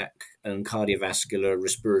cardiac and cardiovascular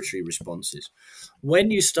respiratory responses.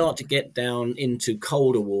 When you start to get down into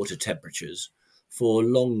colder water temperatures for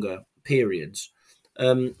longer periods,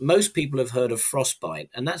 most people have heard of frostbite,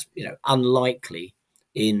 and that's unlikely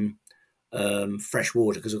in fresh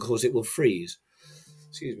water because, of course, it will freeze.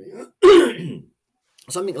 Excuse me.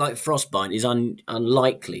 Something like frostbite is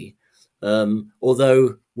unlikely,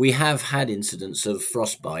 although we have had incidents of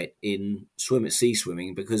frostbite in sea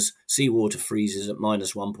swimming because seawater freezes at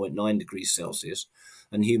minus 1.9 degrees Celsius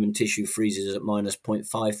and human tissue freezes at minus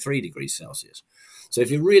 0.53 degrees Celsius. So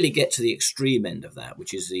if you really get to the extreme end of that,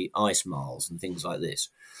 which is the ice miles and things like this,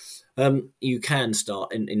 you can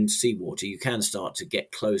start in seawater, you can start to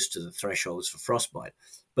get close to the thresholds for frostbite.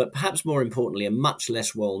 But perhaps more importantly, and much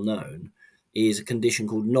less well known, is a condition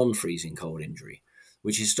called non-freezing cold injury,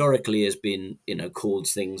 which historically has been, called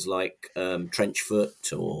things like trench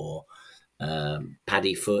foot or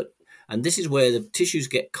paddy foot. And this is where the tissues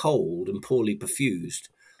get cold and poorly perfused,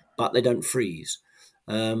 but they don't freeze.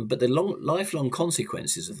 But the lifelong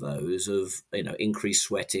consequences of those, of increased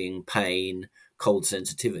sweating, pain, cold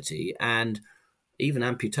sensitivity, and even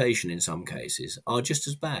amputation in some cases, are just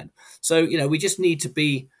as bad. So we just need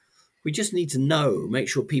to know, make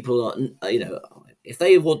sure people are, if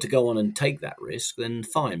they want to go on and take that risk, then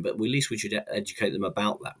fine. But at least we should educate them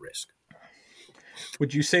about that risk.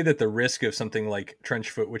 Would you say that the risk of something like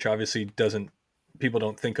trench foot, which obviously people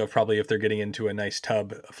don't think of probably if they're getting into a nice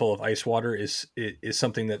tub full of ice water, is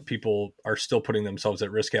something that people are still putting themselves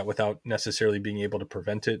at risk at without necessarily being able to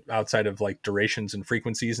prevent it outside of like durations and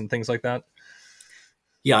frequencies and things like that?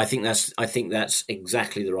 Yeah, I think that's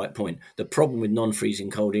exactly the right point. The problem with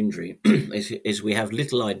non-freezing cold injury is we have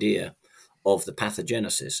little idea of the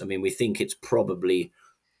pathogenesis. I mean, we think it's probably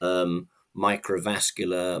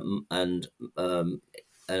microvascular and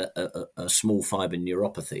a small fiber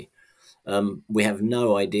neuropathy. We have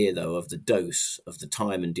no idea, though, of the dose, of the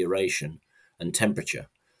time and duration and temperature.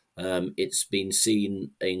 It's been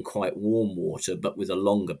seen in quite warm water, but with a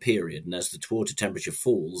longer period. And as the water temperature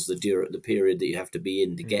falls, the period that you have to be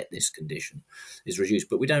in to get this condition is reduced.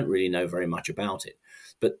 But we don't really know very much about it.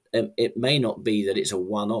 But it may not be that it's a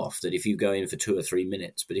one-off, that if you go in for 2 or 3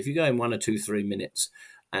 minutes, but if you go in 1 or 2, 3 minutes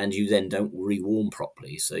and you then don't rewarm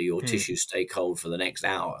properly, so your tissues stay cold for the next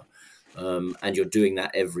hour, and you're doing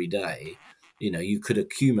that every day, you could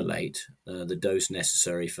accumulate the dose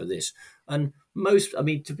necessary for this. And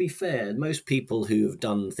to be fair, most people who have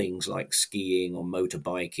done things like skiing or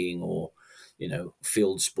motorbiking or,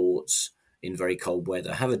 field sports in very cold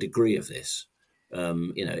weather have a degree of this.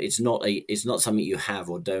 It's not something you have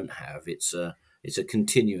or don't have. It's a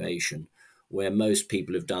continuation where most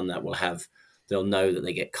people who've done that they'll know that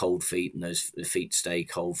they get cold feet and those feet stay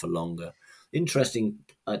cold for longer. Interesting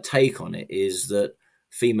take on it is that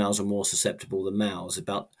females are more susceptible than males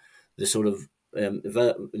about the sort of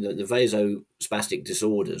the vasospastic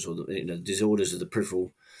disorders, or the disorders of the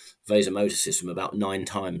peripheral vasomotor system, about 9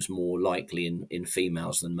 times more likely in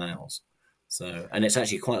females than males. So, and it's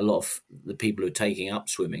actually quite a lot of the people who are taking up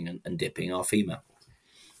swimming and dipping are female.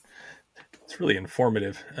 It's really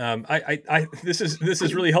informative. This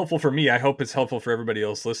is really helpful for me. I hope it's helpful for everybody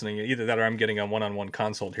else listening. Either that or I'm getting a one-on-one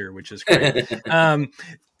consult here, which is great.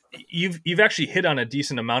 You've actually hit on a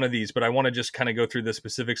decent amount of these, but I want to just kind of go through the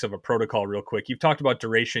specifics of a protocol real quick. You've talked about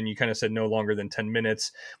duration. You kind of said no longer than 10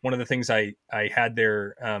 minutes. One of the things I had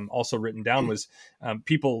there also written down was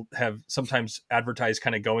people have sometimes advertised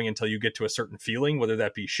kind of going until you get to a certain feeling, whether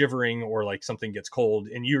that be shivering or like something gets cold.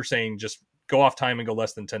 And you're saying just go off time and go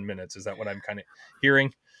less than 10 minutes. Is that what I'm kind of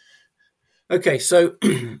hearing? Okay, so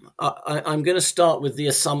I'm going to start with the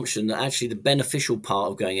assumption that actually the beneficial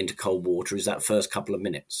part of going into cold water is that first couple of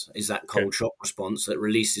minutes, is that cold shock response that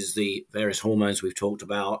releases the various hormones we've talked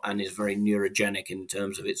about and is very neurogenic in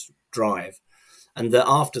terms of its drive. And that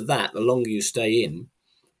after that, the longer you stay in,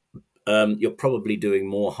 you're probably doing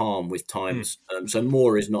more harm with times. So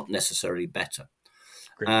more is not necessarily better.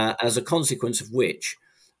 As a consequence of which,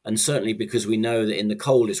 and certainly because we know that in the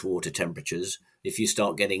coldest water temperatures, if you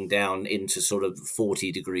start getting down into sort of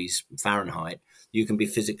 40 degrees Fahrenheit, you can be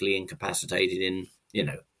physically incapacitated in,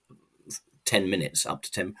 10 minutes, up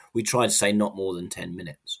to 10. We try to say not more than 10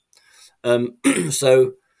 minutes.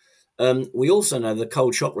 So we also know the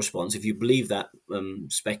cold shock response, if you believe that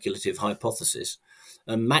speculative hypothesis,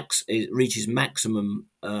 it reaches maximum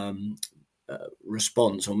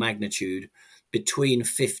response or magnitude between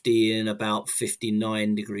 50 and about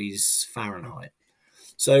 59 degrees Fahrenheit.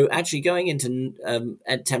 So actually going into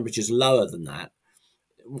at temperatures lower than that,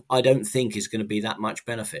 I don't think is going to be that much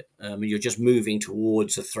benefit. You're just moving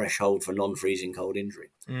towards a threshold for non-freezing cold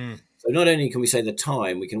injury. So not only can we say the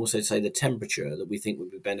time, we can also say the temperature that we think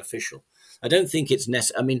would be beneficial. I don't think it's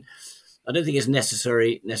necessarily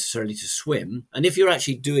to swim. And if you're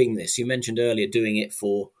actually doing this, you mentioned earlier doing it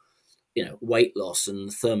for, weight loss and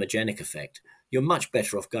thermogenic effect, you're much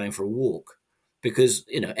better off going for a walk, because,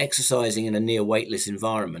 exercising in a near weightless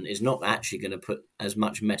environment is not actually going to put as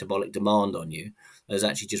much metabolic demand on you as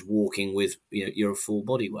actually just walking with, your full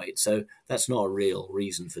body weight. So that's not a real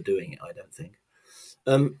reason for doing it, I don't think.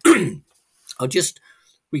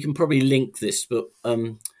 We can probably link this, but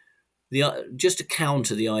just to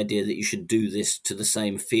counter the idea that you should do this to the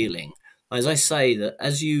same feeling, as I say, that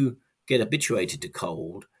as you get habituated to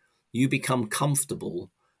cold, you become comfortable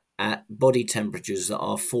at body temperatures that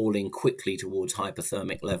are falling quickly towards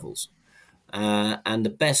hypothermic levels. And the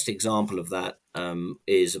best example of that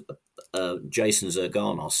is Jason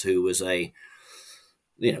Zerganos, who was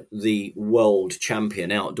the world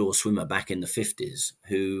champion outdoor swimmer back in the 50s,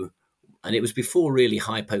 and it was before really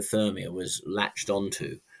hypothermia was latched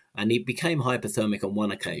onto. And he became hypothermic on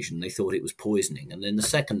one occasion. They thought it was poisoning. And then the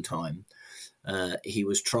second time, he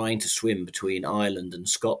was trying to swim between Ireland and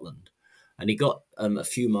Scotland. And he got a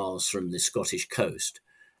few miles from the Scottish coast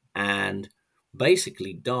and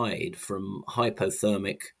basically died from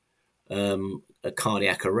hypothermic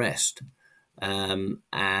cardiac arrest.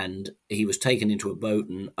 And he was taken into a boat,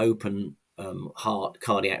 and open heart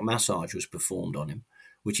cardiac massage was performed on him,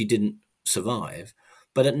 which he didn't survive.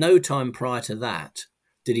 But at no time prior to that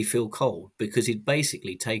did he feel cold, because he'd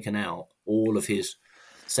basically taken out all of his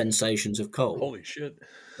sensations of cold. Holy shit.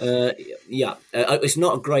 It's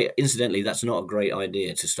not a great, incidentally, that's not a great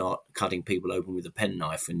idea to start cutting people open with a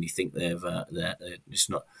penknife when you think it's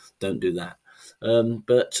not, don't do that.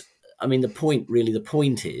 But I mean, the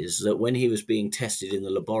point is that when he was being tested in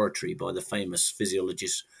the laboratory by the famous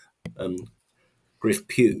physiologist Griff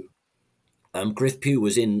Pugh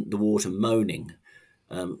was in the water moaning,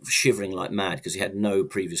 shivering like mad because he had no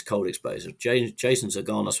previous cold exposure. Jason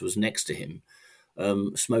Zerganos was next to him,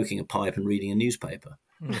 smoking a pipe and reading a newspaper,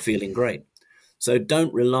 feeling great. So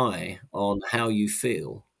don't rely on how you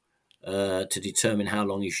feel to determine how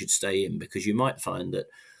long you should stay in, because you might find that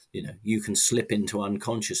you can slip into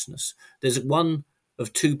unconsciousness. There's one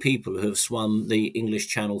of two people who have swum the English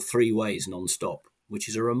Channel 3 ways non-stop, which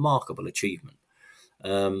is a remarkable achievement.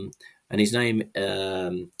 And his name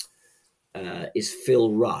is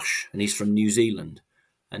Phil Rush, and he's from New Zealand.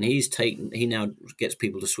 And he now gets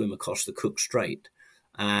people to swim across the Cook Strait,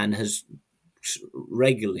 and has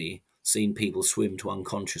regularly seen people swim to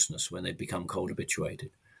unconsciousness when they become cold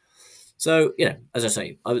habituated. So, as I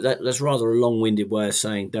say, that's rather a long-winded way of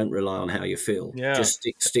saying don't rely on how you feel. Yeah. Just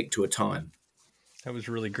stick to a time. That was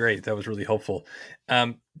really great. That was really helpful.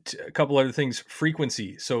 A couple other things.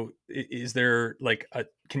 Frequency. So is there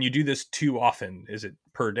can you do this too often? Is it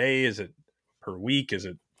per day? Is it per week? Is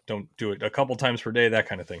it don't do it a couple times per day? That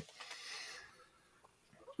kind of thing.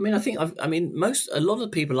 I mean, a lot of the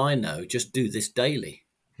people I know just do this daily.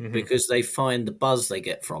 Mm-hmm. Because they find the buzz they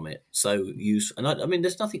get from it so useful. And I mean,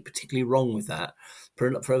 there's nothing particularly wrong with that,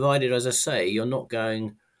 provided, as I say, you're not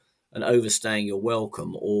going and overstaying your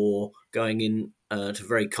welcome, or going in to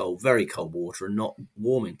very cold water and not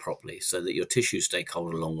warming properly, so that your tissues stay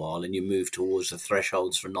cold a long while and you move towards the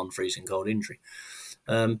thresholds for non-freezing cold injury.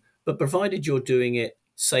 But provided you're doing it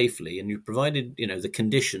safely, and provided the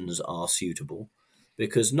conditions are suitable,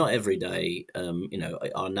 because not every day,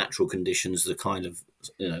 are natural conditions the kind of,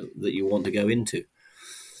 that you want to go into.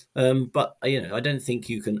 But, I don't think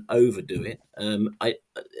you can overdo it.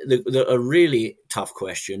 A really tough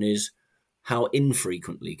question is, how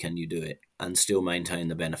infrequently can you do it and still maintain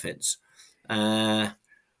the benefits? And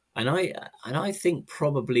I think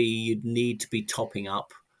probably you'd need to be topping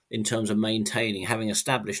up in terms of having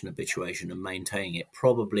established an habituation and maintaining it,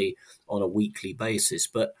 probably on a weekly basis.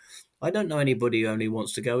 But I don't know anybody who only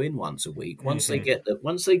wants to go in once a week. Once they get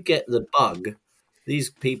the bug, these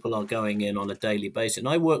people are going in on a daily basis. And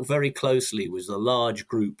I work very closely with a large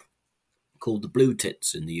group called the Blue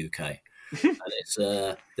Tits in the UK.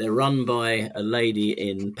 And they're run by a lady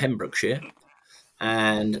in Pembrokeshire,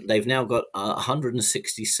 and they've now got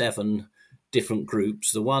 167 different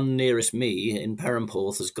groups. The one nearest me in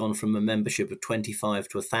Perranporth has gone from a membership of 25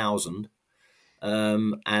 to 1,000.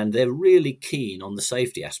 And they're really keen on the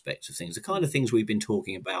safety aspects of things, the kind of things we've been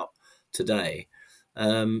talking about today.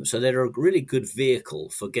 So they're a really good vehicle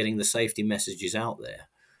for getting the safety messages out there.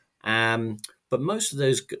 But most of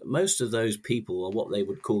those people are what they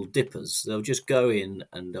would call dippers. They'll just go in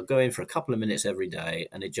and they'll go in for a couple of minutes every day,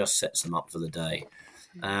 and it just sets them up for the day.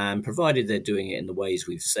 And provided they're doing it in the ways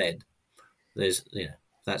we've said,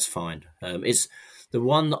 that's fine. It's the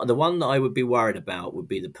one that I would be worried about would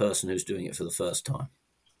be the person who's doing it for the first time.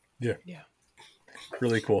 Yeah.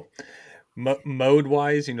 Really cool. Mode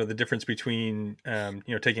wise, the difference between,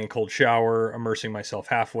 taking a cold shower, immersing myself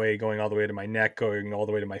halfway, going all the way to my neck, going all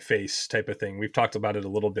the way to my face type of thing. We've talked about it a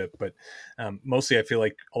little bit, but mostly I feel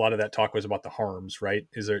like a lot of that talk was about the harms, right?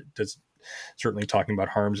 Certainly talking about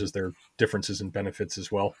harms, is there differences and benefits as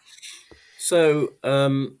well? So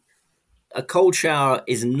a cold shower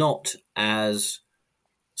is not as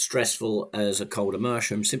stressful as a cold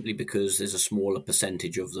immersion, simply because there's a smaller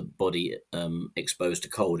percentage of the body exposed to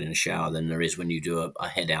cold in a shower than there is when you do a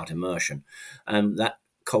head out immersion. That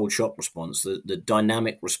cold shock response, the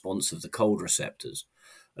dynamic response of the cold receptors,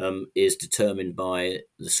 is determined by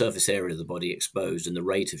the surface area of the body exposed and the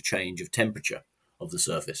rate of change of temperature of the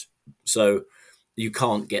surface. So you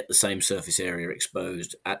can't get the same surface area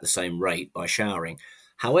exposed at the same rate by showering.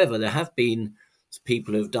 However, there have been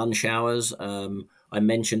people who've done showers. I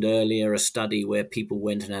mentioned earlier a study where people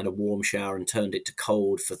went and had a warm shower and turned it to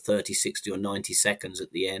cold for 30, 60 or 90 seconds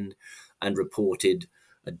at the end and reported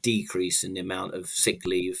a decrease in the amount of sick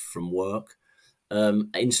leave from work.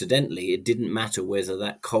 Incidentally, it didn't matter whether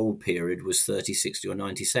that cold period was 30, 60 or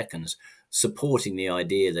 90 seconds, supporting the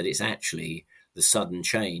idea that it's actually the sudden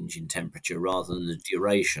change in temperature rather than the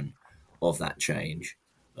duration of that change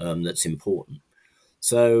that's important.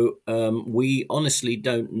 So we honestly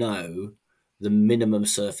don't know the minimum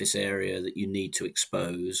surface area that you need to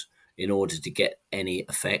expose in order to get any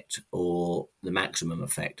effect or the maximum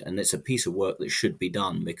effect. And it's a piece of work that should be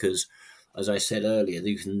done because, as I said earlier,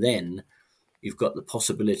 you've got the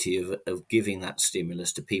possibility of giving that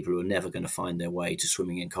stimulus to people who are never going to find their way to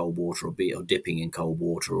swimming in cold water or dipping in cold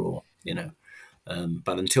water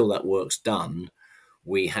but until that work's done,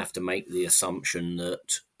 we have to make the assumption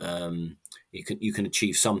that you can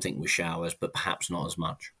achieve something with showers, but perhaps not as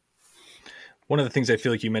much. One of the things I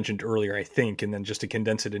feel like you mentioned earlier, I think, and then just to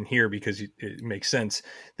condense it in here because it makes sense,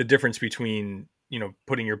 the difference between,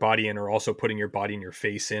 putting your body in or also putting your body and your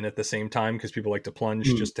face in at the same time, because people like to plunge,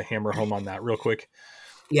 just to hammer home on that real quick.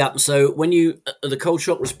 Yeah, so when the cold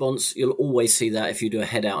shock response, you'll always see that if you do a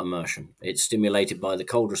head out immersion. It's stimulated by the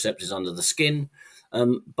cold receptors under the skin.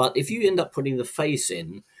 But if you end up putting the face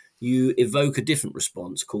in, you evoke a different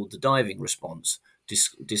response called the diving response,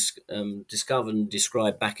 discovered and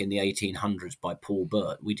described back in the 1800s by Paul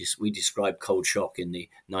Burt. We described cold shock in the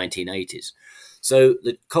 1980s. So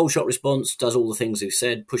the cold shock response does all the things we've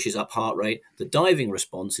said, pushes up heart rate. The diving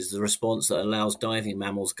response is the response that allows diving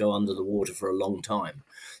mammals go under the water for a long time.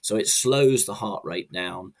 So it slows the heart rate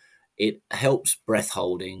down. It helps breath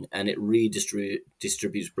holding, and it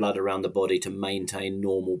redistributes blood around the body to maintain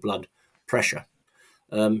normal blood pressure.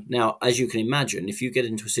 Now, as you can imagine, if you get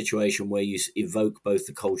into a situation where you evoke both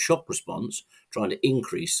the cold shock response, trying to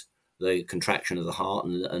increase the contraction of the heart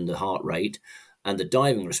and the heart rate, and the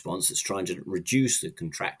diving response that's trying to reduce the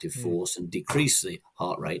contractive force and decrease the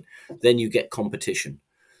heart rate, then you get competition.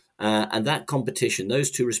 And that competition,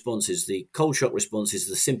 those two responses, the cold shock response is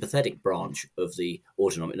the sympathetic branch of the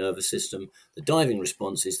autonomic nervous system. The diving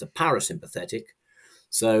response is the parasympathetic.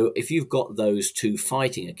 So if you've got those two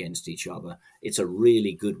fighting against each other, it's a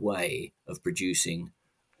really good way of producing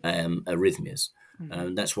arrhythmias.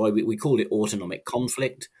 That's why we call it autonomic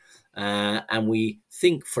conflict. And we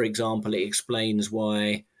think, for example, it explains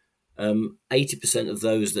why 80% of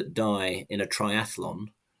those that die in a triathlon,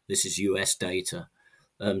 this is US data,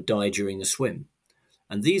 die during a swim.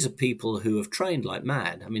 And these are people who have trained like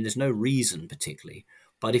mad. I mean, there's no reason particularly.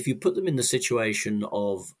 But if you put them in the situation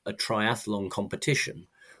of a triathlon competition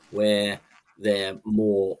where they're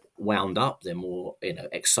more wound up, they're more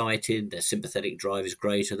excited, their sympathetic drive is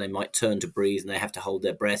greater, they might turn to breathe and they have to hold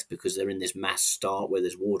their breath because they're in this mass start where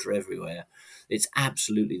there's water everywhere. It's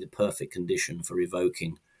absolutely the perfect condition for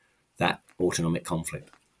evoking that autonomic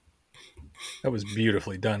conflict. That was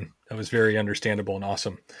beautifully done. That was very understandable and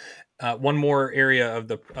awesome. One more area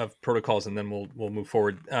of protocols, and then we'll move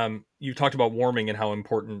forward. You talked about warming and how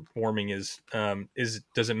important warming is.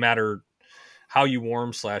 Does it matter how you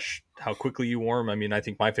warm / how quickly you warm. I mean, I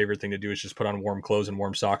think my favorite thing to do is just put on warm clothes and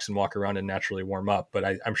warm socks and walk around and naturally warm up. But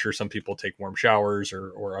I'm sure some people take warm showers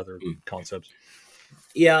or other concepts.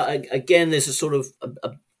 Yeah, again, there's a sort of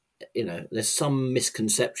there's some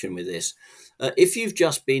misconception with this. If you've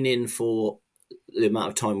just been in for the amount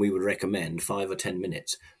of time we would recommend, 5 or 10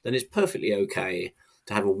 minutes, then it's perfectly okay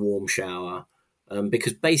to have a warm shower,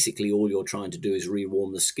 because basically all you're trying to do is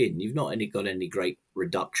rewarm the skin. You've not got any great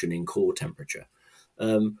reduction in core temperature,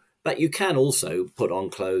 but you can also put on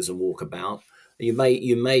clothes and walk about. You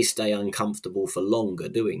may stay uncomfortable for longer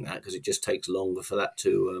doing that because it just takes longer for that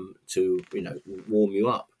to warm you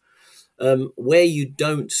up. Where you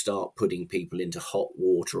don't start putting people into hot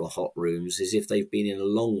water or hot rooms is if they've been in a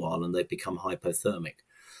long while and they've become hypothermic.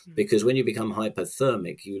 Because when you become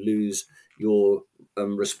hypothermic, you lose your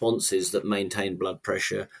responses that maintain blood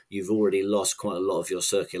pressure. You've already lost quite a lot of your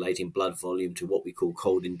circulating blood volume to what we call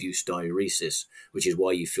cold-induced diuresis, which is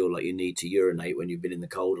why you feel like you need to urinate when you've been in the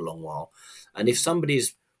cold a long while. And if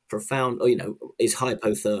somebody's is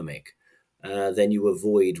hypothermic, then you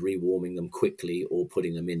avoid rewarming them quickly or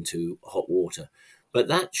putting them into hot water. But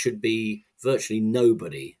that should be virtually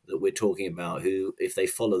nobody that we're talking about who, if they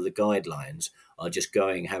follow the guidelines, are just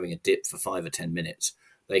having a dip for 5 or 10 minutes.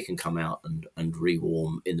 They can come out and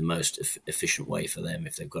rewarm in the most efficient way for them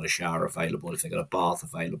if they've got a shower available, if they've got a bath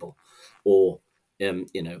available, or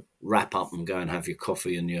wrap up and go and have your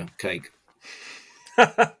coffee and your cake.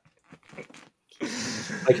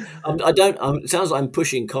 It sounds like I'm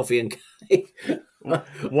pushing coffee and cake.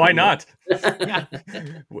 Why not?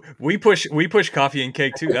 We push coffee and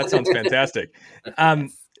cake too. That sounds fantastic. I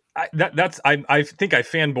think I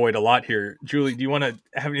fanboyed a lot here. Julie, do you want to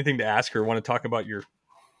have anything to ask or want to talk about your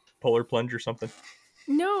polar plunge or something?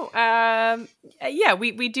 No. Yeah,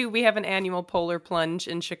 we do. We have an annual polar plunge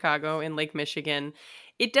in Chicago in Lake Michigan.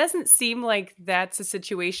 It doesn't seem like that's a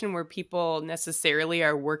situation where people necessarily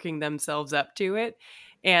are working themselves up to it.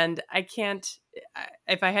 And I can't,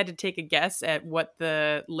 if I had to take a guess at what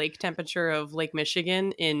the lake temperature of Lake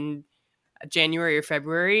Michigan in January or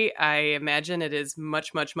February, I imagine it is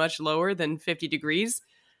much, much, much lower than 50 degrees.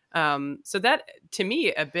 So that to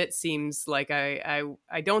me a bit seems like I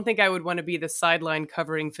don't think I would want to be the sideline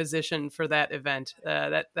covering physician for that event.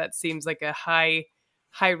 That seems like a high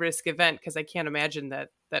risk event because I can't imagine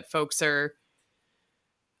that folks are.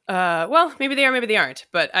 Well, maybe they are, maybe they aren't.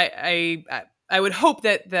 But I would hope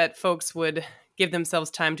that folks would give themselves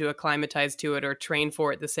time to acclimatize to it or train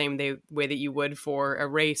for it the same way that you would for a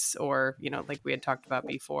race or like we had talked about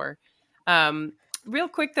before. Real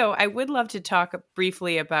quick, though, I would love to talk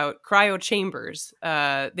briefly about cryo chambers.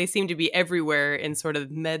 They seem to be everywhere in sort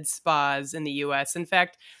of med spas in the U.S. In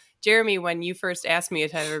fact, Jeremy, when you first asked me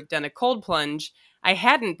if I'd ever done a cold plunge, I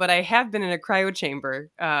hadn't, but I have been in a cryo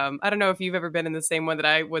chamber. I don't know if you've ever been in the same one that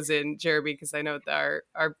I was in, Jeremy, because I know that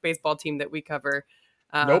our baseball team that we cover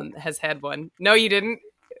Nope. has had one. No, you didn't.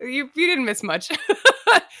 You didn't miss much.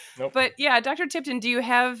 Nope. But yeah, Dr. Tipton, do you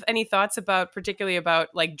have any thoughts particularly about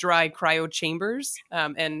like dry cryo chambers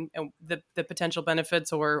and the potential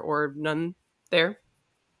benefits or none there?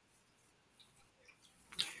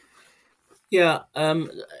 Yeah,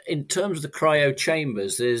 in terms of the cryo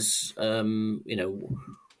chambers, there's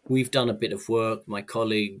we've done a bit of work. My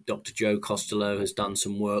colleague Dr. Joe Costello has done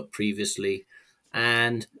some work previously,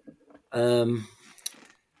 and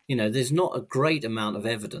there's not a great amount of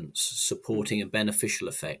evidence supporting a beneficial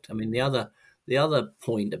effect. I mean, the other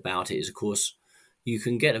point about it is, of course, you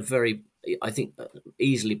can get a very, I think,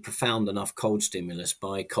 easily profound enough cold stimulus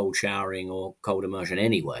by cold showering or cold immersion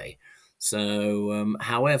anyway. So,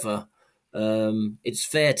 however, it's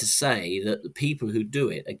fair to say that the people who do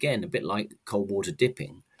it, again, a bit like cold water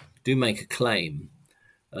dipping, do make a claim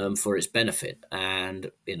for its benefit. And,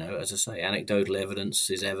 as I say, anecdotal evidence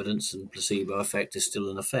is evidence and placebo effect is still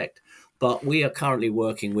an effect. But we are currently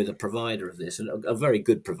working with a provider of this, and a very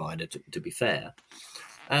good provider, to be fair.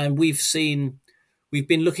 And we've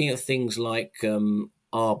been looking at things like the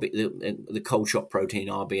cold shock protein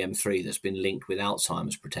RBM3 that's been linked with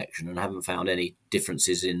Alzheimer's protection and haven't found any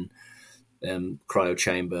differences in cryo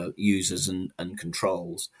chamber users and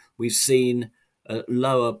controls. We've seen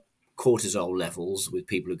lower cortisol levels with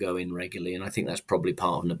people who go in regularly, and I think that's probably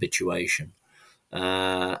part of an habituation.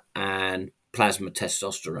 And plasma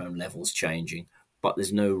testosterone levels changing, but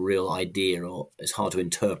there's no real idea, or it's hard to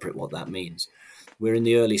interpret what that means. We're in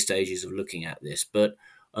the early stages of looking at this, but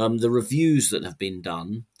the reviews that have been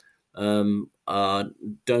done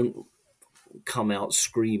don't come out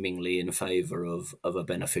screamingly in favor of a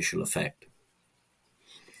beneficial effect.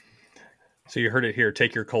 So you heard it here.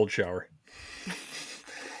 Take your cold shower.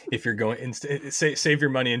 if you're going, save your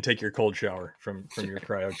money and take your cold shower from your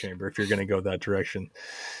cryo chamber if you're going to go that direction.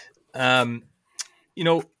 You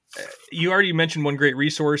know, you already mentioned one great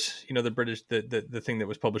resource, you know, the thing that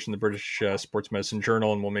was published in the British Sports Medicine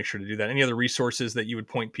Journal, and we'll make sure to do that. Any other resources that you would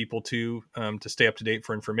point people to stay up to date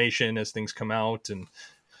for information as things come out and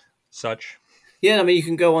such? Yeah, I mean, you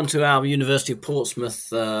can go onto our University of Portsmouth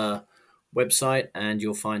website, and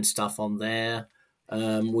you'll find stuff on there.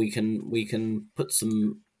 We can put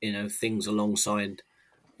some things alongside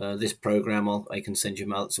this program. I can send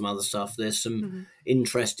you some other stuff. There's some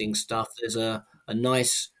interesting stuff. There's a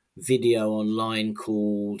nice video online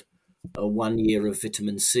called "A 1 Year of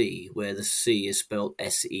Vitamin C," where the C is spelled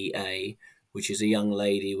SEA, which is a young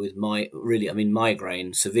lady with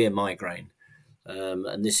migraine, severe migraine.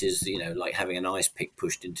 And this is, like having an ice pick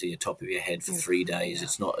pushed into the top of your head for 3 days. Yeah.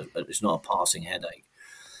 It's not a passing headache.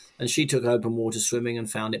 And she took open water swimming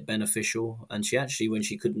and found it beneficial. And she actually, when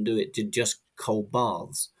she couldn't do it, did just cold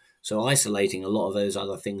baths. So isolating a lot of those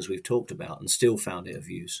other things we've talked about, and still found it of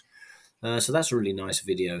use. So that's a really nice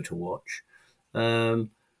video to watch.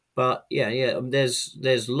 But yeah,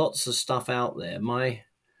 there's lots of stuff out there. I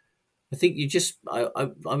think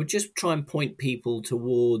I would just try and point people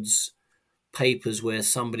towards papers where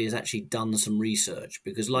somebody has actually done some research,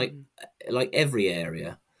 because like every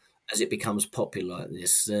area, as it becomes popular like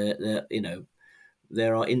this,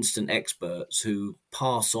 there are instant experts who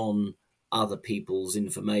pass on other people's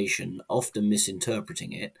information, often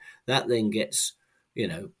misinterpreting it. That then gets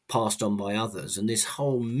passed on by others, and this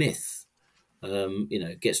whole myth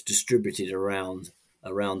gets distributed around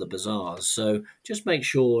the bazaars. So just make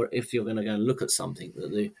sure, if you're going to go and look at something,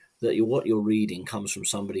 that what you're reading comes from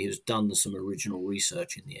somebody who's done some original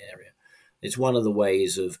research in the area. It's one of the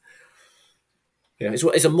ways of,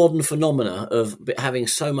 it's a modern phenomena of having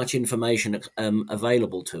so much information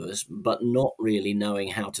available to us, but not really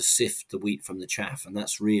knowing how to sift the wheat from the chaff. And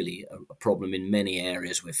that's really a problem in many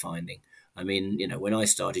areas we're finding. I mean, when I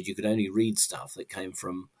started, you could only read stuff that came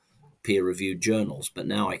from peer-reviewed journals, but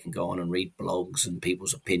now I can go on and read blogs and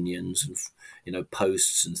people's opinions and,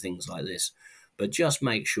 posts and things like this. But just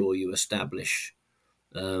make sure you establish,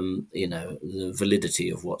 the validity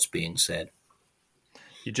of what's being said.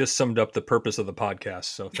 You just summed up the purpose of the podcast,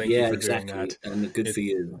 so thank you for doing that. And good for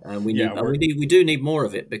you. And we do need more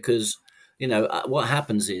of it, because what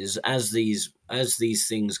happens is, as these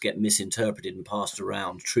things get misinterpreted and passed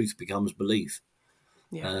around, truth becomes belief.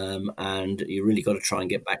 Yeah. And you really got to try and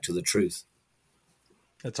get back to the truth.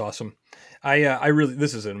 That's awesome. I really,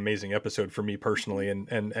 this is an amazing episode for me personally,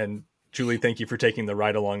 and Julie, thank you for taking the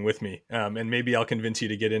ride along with me. And maybe I'll convince you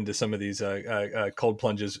to get into some of these cold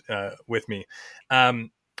plunges with me. I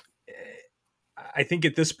think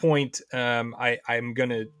at this point, I'm going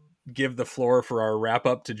to give the floor for our wrap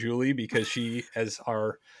up to Julie, because she, as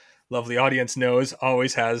our lovely audience knows,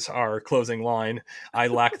 always has our closing line. I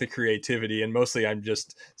lack the creativity, and mostly I'm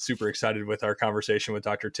just super excited with our conversation with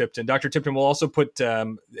Dr. Tipton. Dr. Tipton will also put,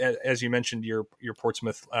 as you mentioned, your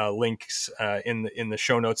Portsmouth links in the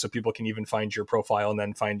show notes, so people can even find your profile and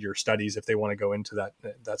then find your studies if they want to go into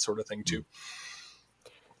that sort of thing too.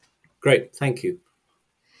 Great, thank you,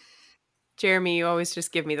 Jeremy. You always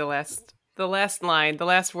just give me the last line, the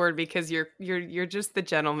last word, because you're just the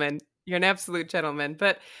gentleman. You're an absolute gentleman.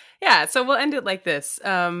 But yeah, so we'll end it like this.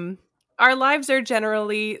 Our lives are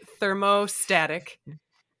generally thermostatic,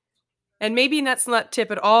 and maybe let's not tip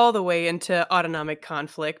it all the way into autonomic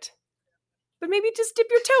conflict, but maybe just dip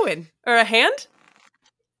your toe in, or a hand.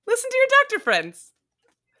 Listen to your doctor friends.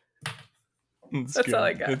 That's all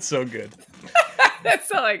I got. It's so good.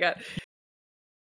 That's all I got.